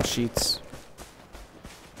more metal sheets.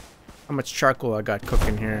 How much charcoal I got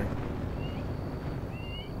cooking here?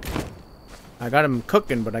 I got them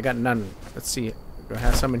cooking, but I got none. Let's see. Do I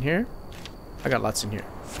have some in here? I got lots in here.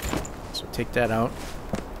 So take that out.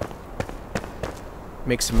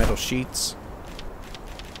 Make some metal sheets.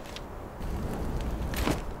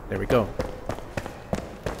 There we go.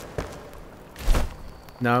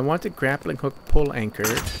 Now I want the grappling hook pull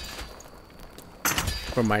anchor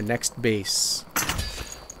for my next base.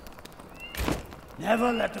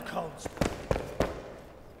 Never let the cold speak.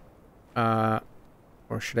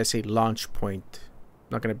 Or should I say launch point? I'm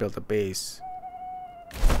not gonna build a base.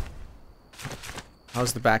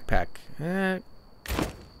 How's the backpack?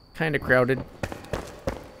 Kinda crowded.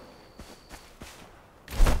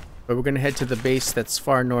 But we're gonna head to the base that's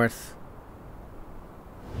far north.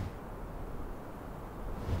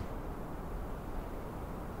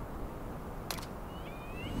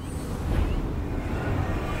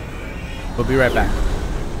 We'll be right back.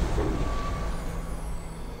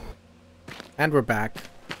 And we're back.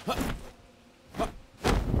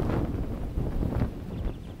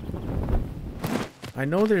 I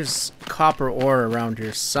know there's copper ore around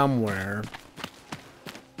here somewhere.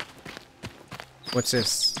 What's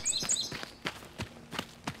this?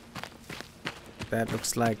 That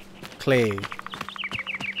looks like clay.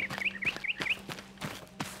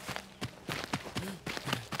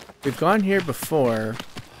 We've gone here before.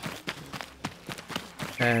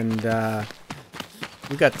 And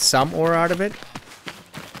we got some ore out of it.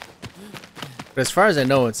 But as far as I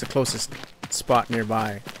know, it's the closest spot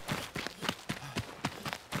nearby.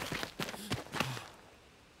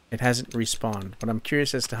 It hasn't respawned, but I'm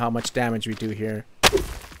curious as to how much damage we do here.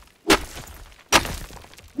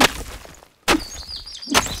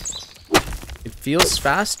 It feels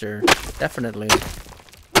faster, definitely.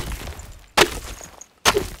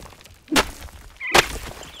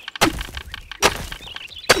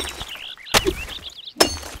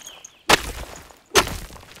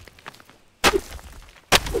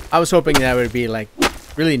 I was hoping that would be like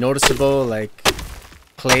really noticeable, like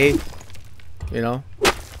clay, you know.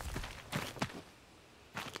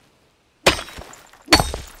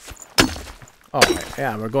 Oh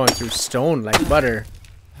yeah, we're going through stone like butter,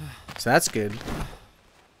 so that's good.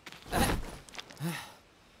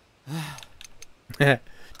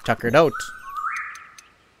 Tuckered out.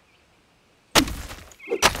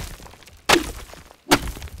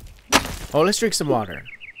 Oh, let's drink some water.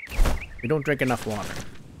 We don't drink enough water.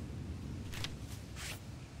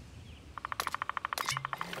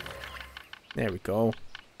 There we go.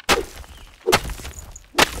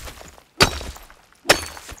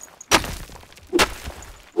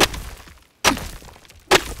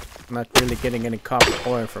 I'm not really getting any copper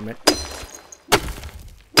ore from it.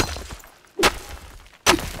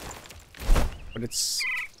 But it's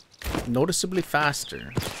noticeably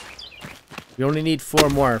faster. We only need 4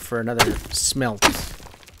 more for another smelt.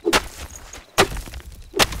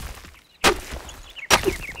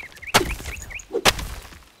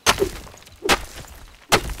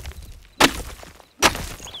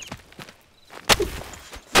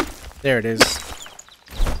 There it is.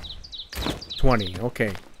 20,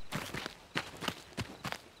 okay.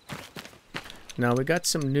 Now we got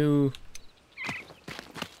some new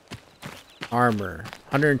armor.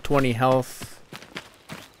 120 health.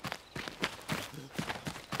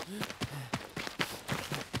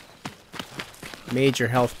 Major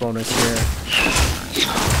health bonus here.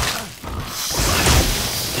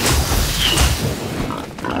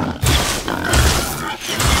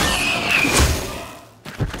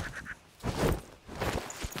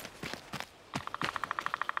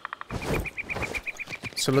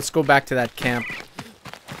 So let's go back to that camp.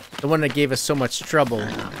 The one that gave us so much trouble.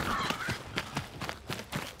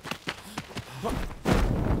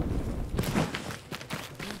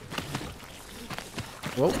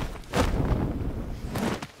 Whoa.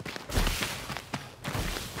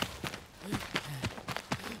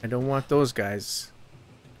 I don't want those guys.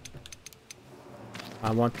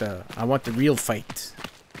 I want the real fight.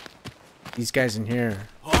 These guys in here.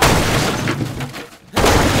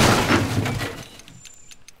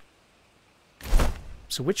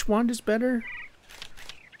 So which wand is better?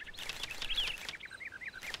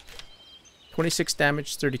 26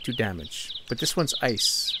 damage, 32 damage. But this one's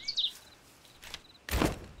ice.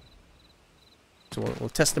 So we'll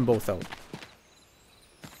test them both out.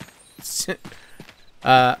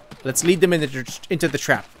 Let's lead them into the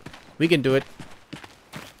trap. We can do it.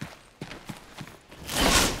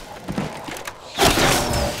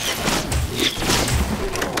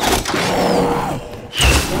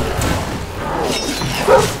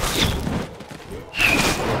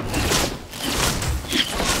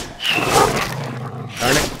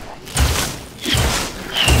 Darn it.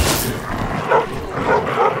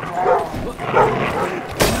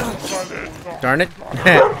 Darn it.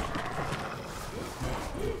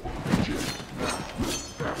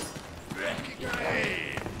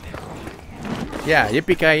 Yeah,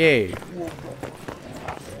 yippee-ki-yay.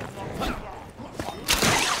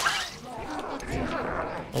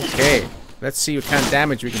 Okay, let's see what kind of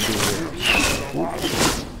damage we can do here.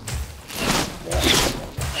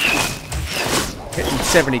 Hitting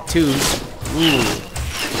 72s. Ooh.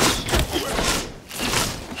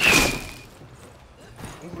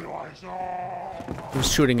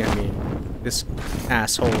 Who's shooting at me? This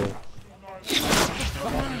asshole.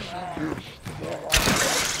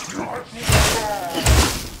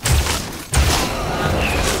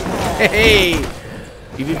 Hey!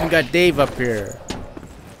 You've even got Dave up here.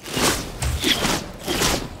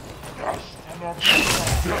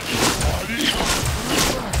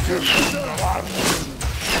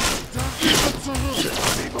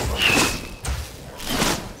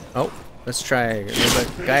 Oh, let's try a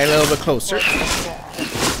guy a little bit closer.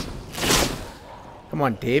 Come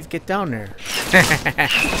on, Dave, get down there.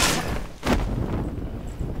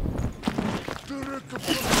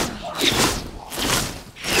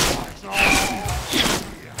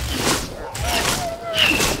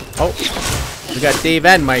 Oh, we got Dave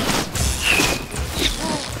and Mike.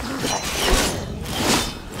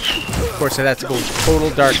 Of course, I'd have to go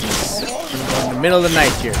total darkness. I'm in the middle of the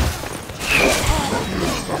night here.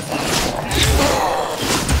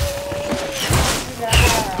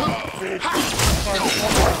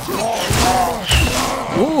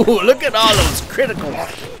 Ooh, look at all those criticals.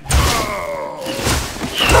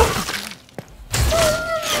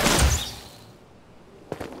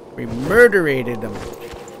 We murderated them.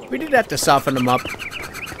 We did have to soften them up.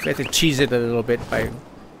 We had to cheese it a little bit by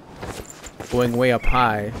going way up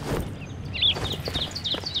high.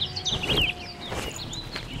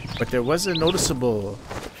 But there was a noticeable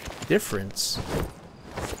difference.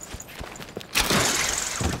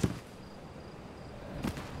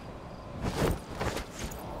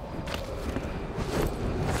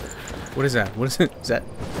 What is that? What is it? Is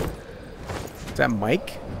that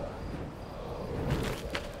Mike?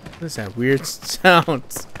 What is that weird sound?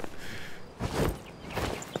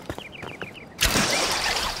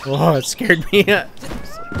 Oh, it scared me. I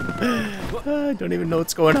don't even know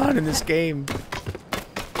what's going on in this game.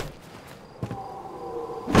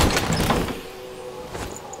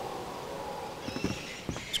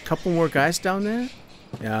 There's a couple more guys down there?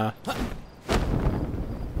 Yeah.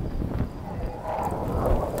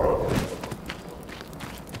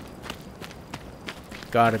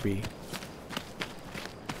 Gotta be.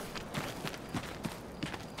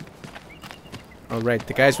 All right,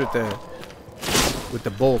 the guys with the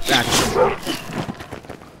bolt action.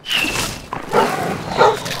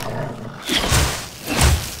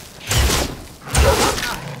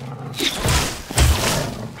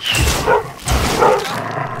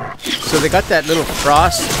 So they got that little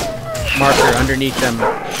frost marker underneath them.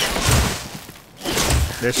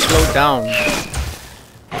 They're slowed down.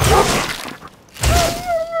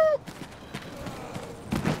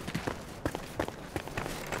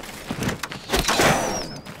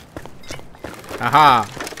 Aha!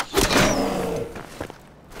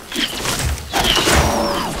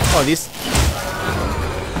 Oh, this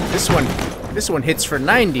one hits for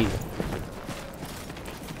 90.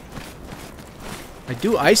 I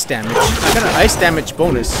do ice damage. I got an ice damage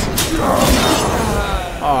bonus.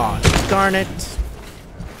 Oh, darn it!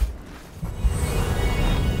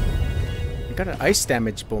 I got an ice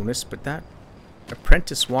damage bonus, but that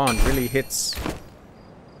apprentice wand really hits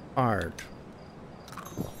hard.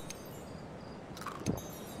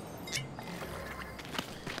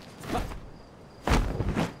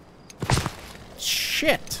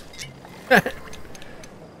 Shit.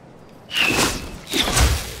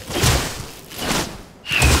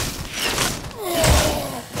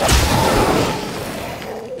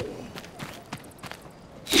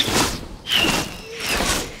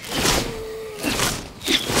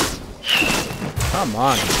 Come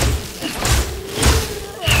on.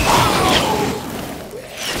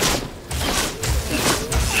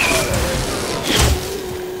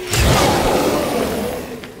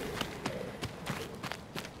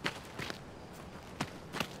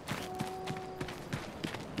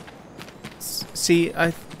 See,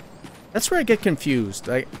 that's where I get confused.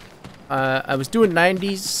 I was doing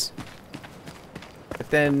 90s,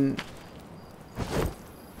 but then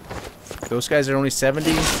those guys are only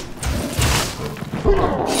 70.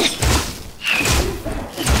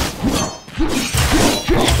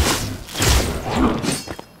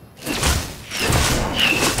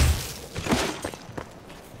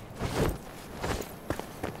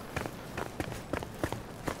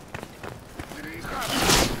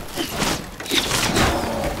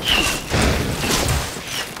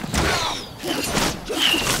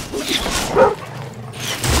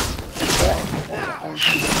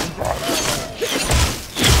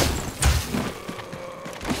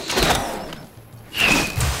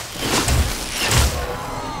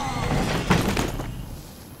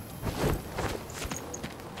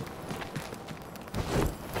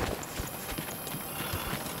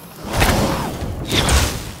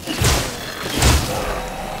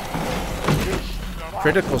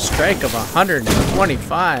 Critical strike of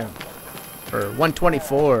 125 or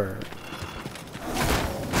 124.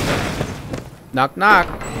 Knock knock.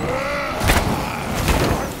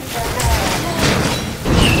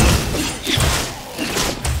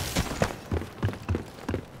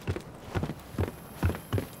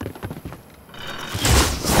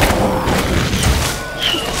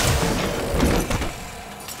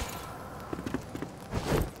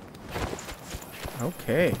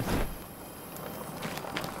 Okay.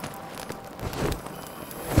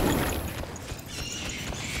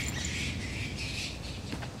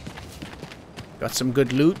 Got some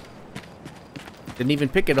good loot. Didn't even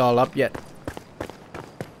pick it all up yet.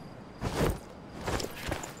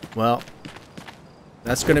 Well,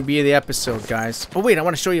 that's gonna be the episode, guys. Oh wait, I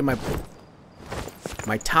want to show you my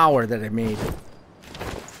tower that I made.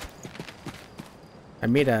 I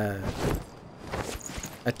made a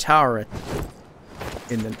tower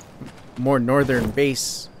in the more northern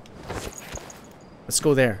base. Let's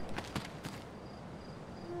go there.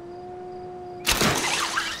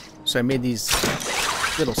 So I made these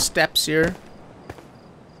little steps here.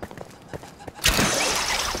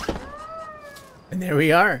 And there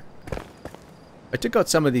we are. I took out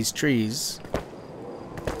some of these trees.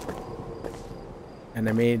 And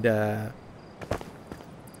I made a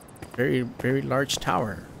very, very large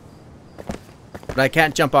tower. But I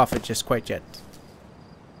can't jump off it just quite yet.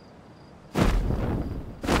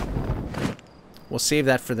 We'll save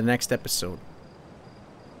that for the next episode.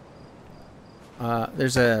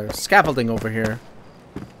 There's a scaffolding over here.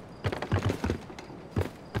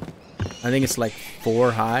 I think it's like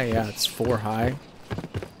 4 high. Yeah, it's 4 high.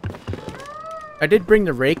 I did bring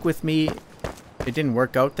the rake with me. It didn't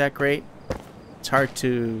work out that great. It's hard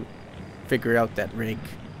to figure out that rake.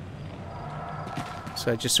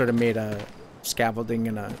 So I just sort of made a scaffolding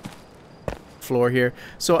and a floor here.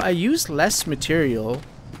 So I used less material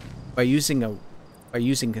by using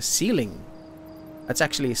a ceiling. That's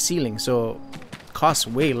actually a ceiling, so it costs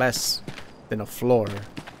way less than a floor.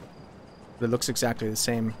 But it looks exactly the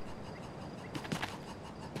same.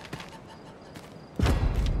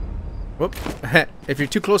 Whoop. If you're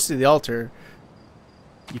too close to the altar,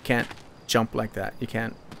 you can't jump like that. You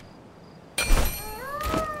can't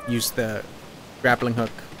use the grappling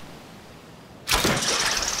hook.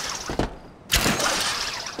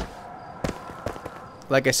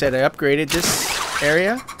 Like I said, I upgraded this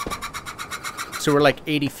area. So we're like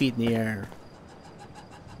 80 feet in the air.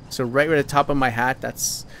 So right where the top of my hat,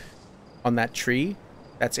 that's on that tree,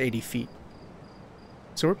 that's 80 feet.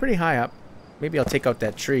 So we're pretty high up. Maybe I'll take out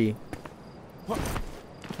that tree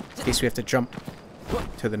in case we have to jump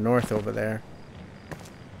to the north over there.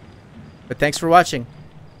 But thanks for watching.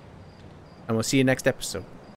 And we'll see you next episode.